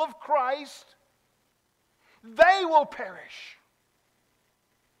gospel of Christ, they will perish.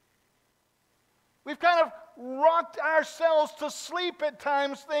 We've kind of rocked ourselves to sleep at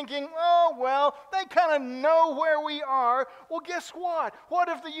times thinking, oh, well, they kind of know where we are. Well, guess what? What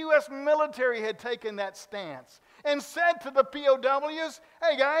if the U.S. military had taken that stance and said to the POWs,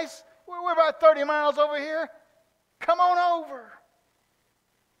 hey, guys, we're about 30 miles over here. Come on over.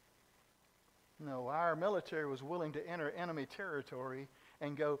 No, our military was willing to enter enemy territory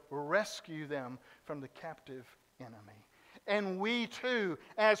and go rescue them from the captive enemy. And we too,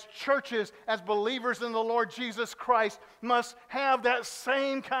 as churches, as believers in the Lord Jesus Christ, must have that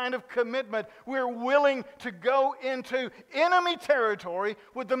same kind of commitment. We're willing to go into enemy territory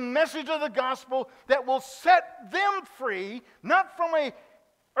with the message of the gospel that will set them free, not from an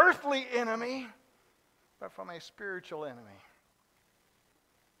earthly enemy, but from a spiritual enemy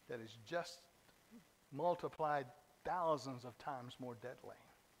that is just multiplied thousands of times more deadly.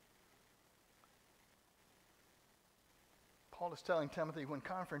 Paul is telling Timothy, when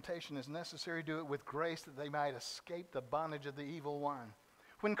confrontation is necessary, do it with grace that they might escape the bondage of the evil one.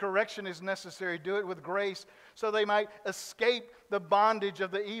 When correction is necessary, do it with grace so they might escape the bondage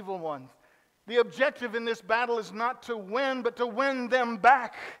of the evil one. The objective in this battle is not to win, but to win them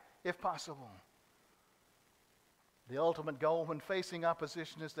back, if possible. The ultimate goal when facing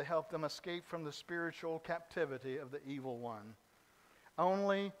opposition is to help them escape from the spiritual captivity of the evil one.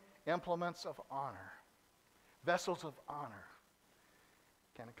 Only implements of honor, vessels of honor,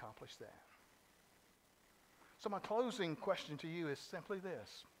 can accomplish that. So my closing question to you is simply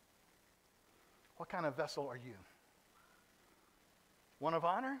this. What kind of vessel are you? One of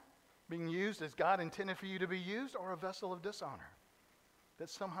honor, being used as God intended for you to be used, or a vessel of dishonor? That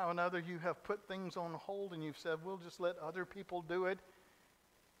somehow or another you have put things on hold and you've said, we'll just let other people do it,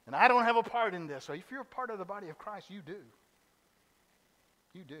 and I don't have a part in this. So if you're a part of the body of Christ, you do.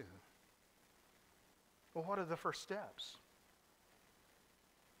 You do. Well, what are the first steps?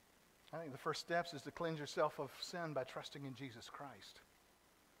 I think the first steps is to cleanse yourself of sin by trusting in Jesus Christ.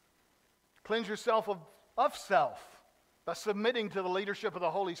 Cleanse yourself of self by submitting to the leadership of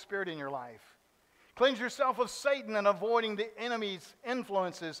the Holy Spirit in your life. Cleanse yourself of Satan and avoiding the enemy's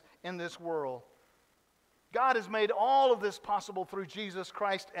influences in this world. God has made all of this possible through Jesus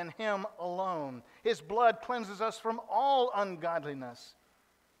Christ and Him alone. His blood cleanses us from all ungodliness.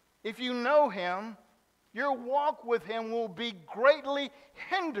 If you know Him, your walk with Him will be greatly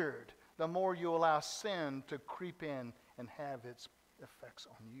hindered the more you allow sin to creep in and have its effects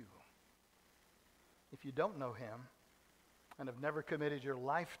on you. If you don't know Him and have never committed your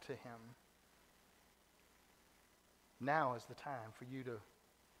life to Him, now is the time for you to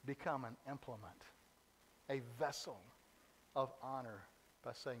become an implement, a vessel of honor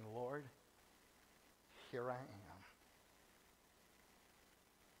by saying, Lord, here I am.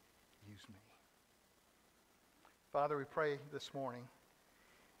 Use me. Father, we pray this morning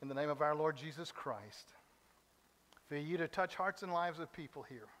in the name of our Lord Jesus Christ for you to touch hearts and lives of people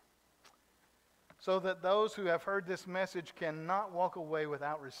here so that those who have heard this message cannot walk away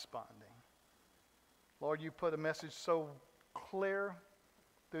without responding. Lord, you put a message so clear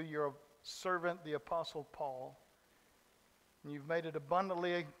through your servant, the Apostle Paul. And you've made it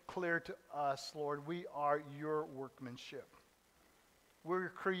abundantly clear to us, Lord, we are your workmanship. We're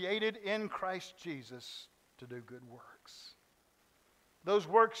created in Christ Jesus to do good works. Those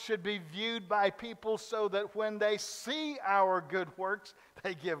works should be viewed by people so that when they see our good works,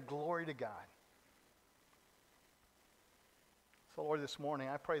 they give glory to God. So, Lord, this morning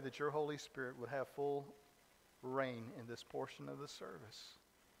I pray that your Holy Spirit would have full reign in this portion of the service.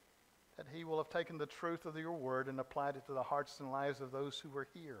 That He will have taken the truth of your word and applied it to the hearts and lives of those who are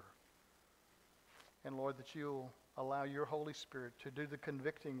here. And, Lord, that you'll allow your Holy Spirit to do the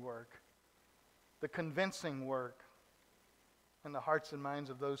convicting work, the convincing work in the hearts and minds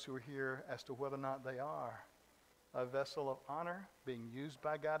of those who are here as to whether or not they are a vessel of honor being used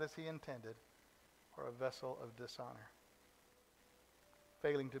by God as He intended, or a vessel of dishonor,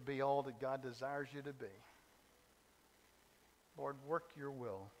 failing to be all that God desires you to be. Lord, work your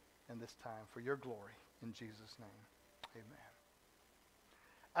will in this time for your glory. In Jesus' name, amen.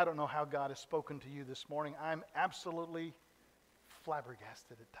 I don't know how God has spoken to you this morning. I'm absolutely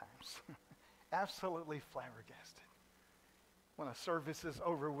flabbergasted at times. Absolutely flabbergasted. When a service is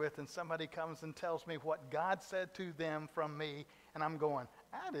over with and somebody comes and tells me what God said to them from me, and I'm going,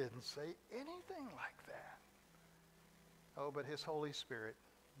 I didn't say anything like that. Oh, but His Holy Spirit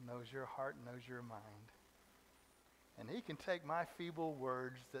knows your heart, knows your mind. And He can take my feeble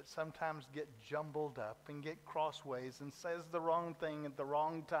words that sometimes get jumbled up and get crossways and says the wrong thing at the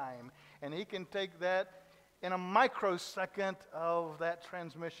wrong time. And He can take that in a microsecond of that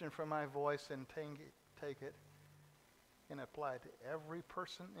transmission from my voice and take it and apply it to every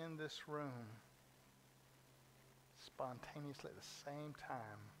person in this room spontaneously at the same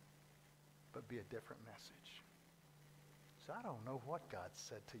time, but be a different message. So I don't know what God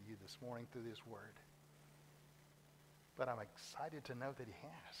said to you this morning through this word, but I'm excited to know that he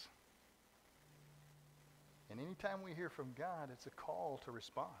has. And anytime we hear from God, it's a call to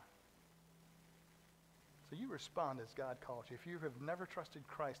respond. So you respond as God calls you. If you have never trusted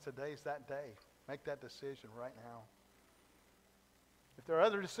Christ, today's that day. Make that decision right now. If there are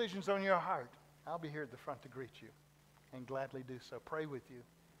other decisions on your heart, I'll be here at the front to greet you and gladly do so. Pray with you.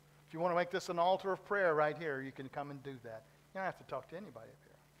 If you want to make this an altar of prayer right here, you can come and do that. You don't have to talk to anybody up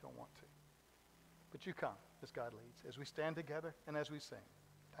here if you don't want to. But you come as God leads, as we stand together and as we sing.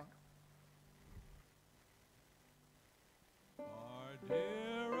 Thank you. Far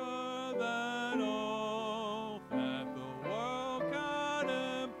dearer than all that the world can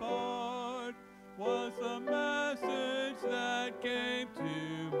impart was the message that came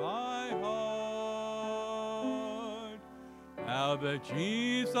to my heart. How that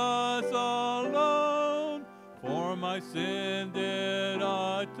Jesus alone for my sin did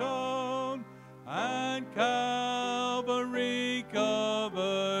atone, and Calvary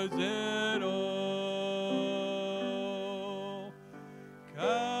covers it all.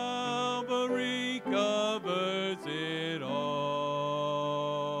 Calvary covers it all.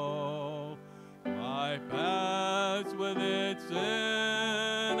 My past with its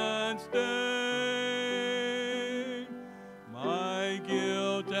sin and stain, my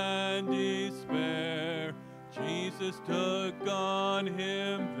guilt and despair, Jesus took on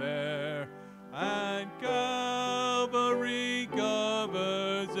him there, and Calvary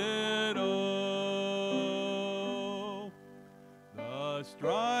covers it all. The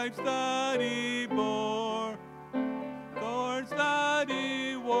stripes that he bore, thorns that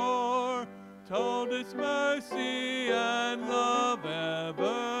he wore, told his mercy and love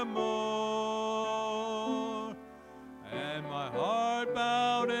evermore. And my heart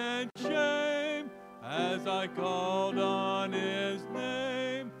bowed in shame as I called on his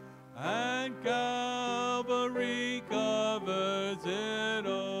name, and Calvary covers it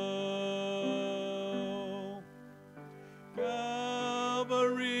all.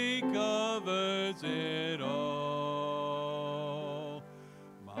 Calvary covers it all.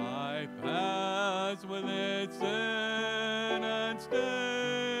 My past with its sin and stain,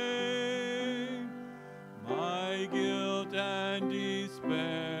 my guilt and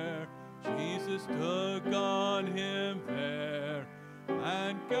despair, Jesus took on him there,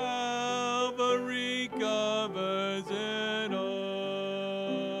 and Calvary covers it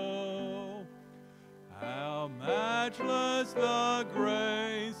all. How matchless the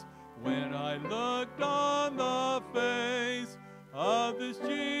grace when I looked on the face of this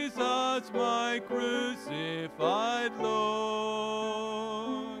Jesus, my crucified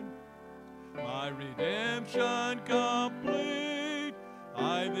Lord. My redemption complete,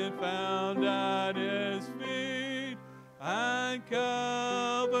 I've been found at his feet, and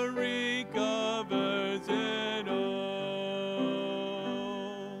Calvary covers it all.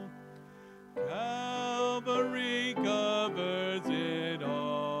 Calvary covers it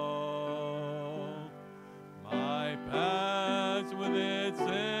all. My past with its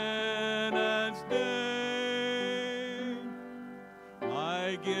sin and stain,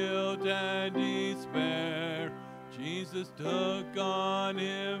 my guilt and despair, Jesus took on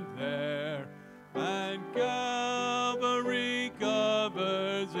him there, and Calvary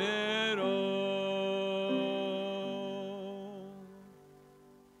covers it all.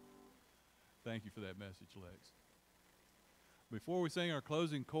 Thank you for that message, Lex. Before we sing our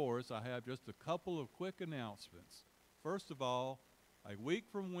closing chorus, I have just a couple of quick announcements. First of all, a week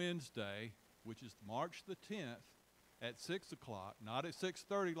from Wednesday, which is March the 10th, at 6 o'clock, not at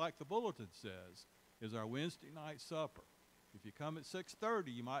 6:30 like the bulletin says, is our Wednesday night supper. If you come at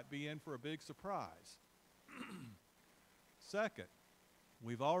 6:30, you might be in for a big surprise. Second,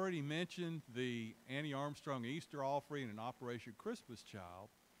 we've already mentioned the Annie Armstrong Easter offering and Operation Christmas Child,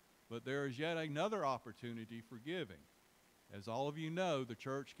 but there is yet another opportunity for giving. As all of you know, the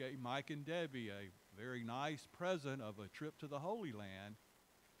church gave Mike and Debbie a very nice present of a trip to the Holy Land,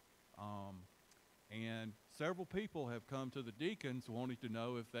 and several people have come to the deacons wanting to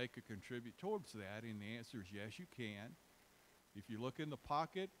know if they could contribute towards that, and the answer is yes, you can. If you look in the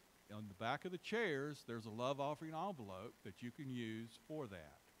pocket on the back of the chairs, there's a love offering envelope that you can use for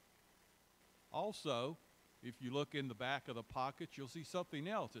that. Also, if you look in the back of the pocket, you'll see something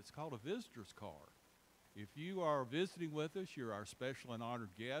else. It's called a visitor's card. If you are visiting with us, you're our special and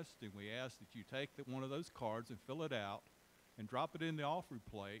honored guest, and we ask that you take one of those cards and fill it out and drop it in the offering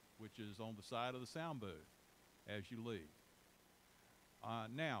plate, which is on the side of the sound booth as you leave.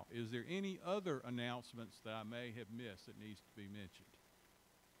 Now, is there any other announcements that I may have missed that needs to be mentioned?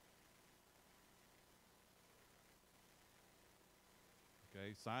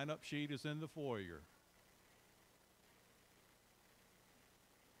 Okay, sign-up sheet is in the foyer.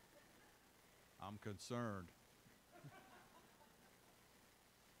 I'm concerned.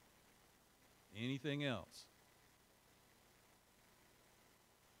 Anything else?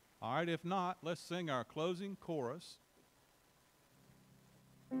 All right, if not, let's sing our closing chorus.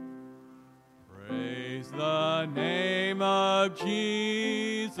 Praise the name of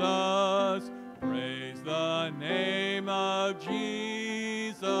Jesus. Praise the name of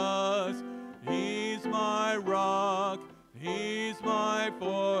Jesus. He's my rock. He's my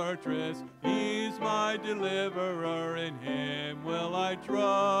fortress. He's my deliverer. In him will I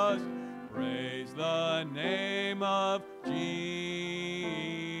trust. Praise the name of Jesus.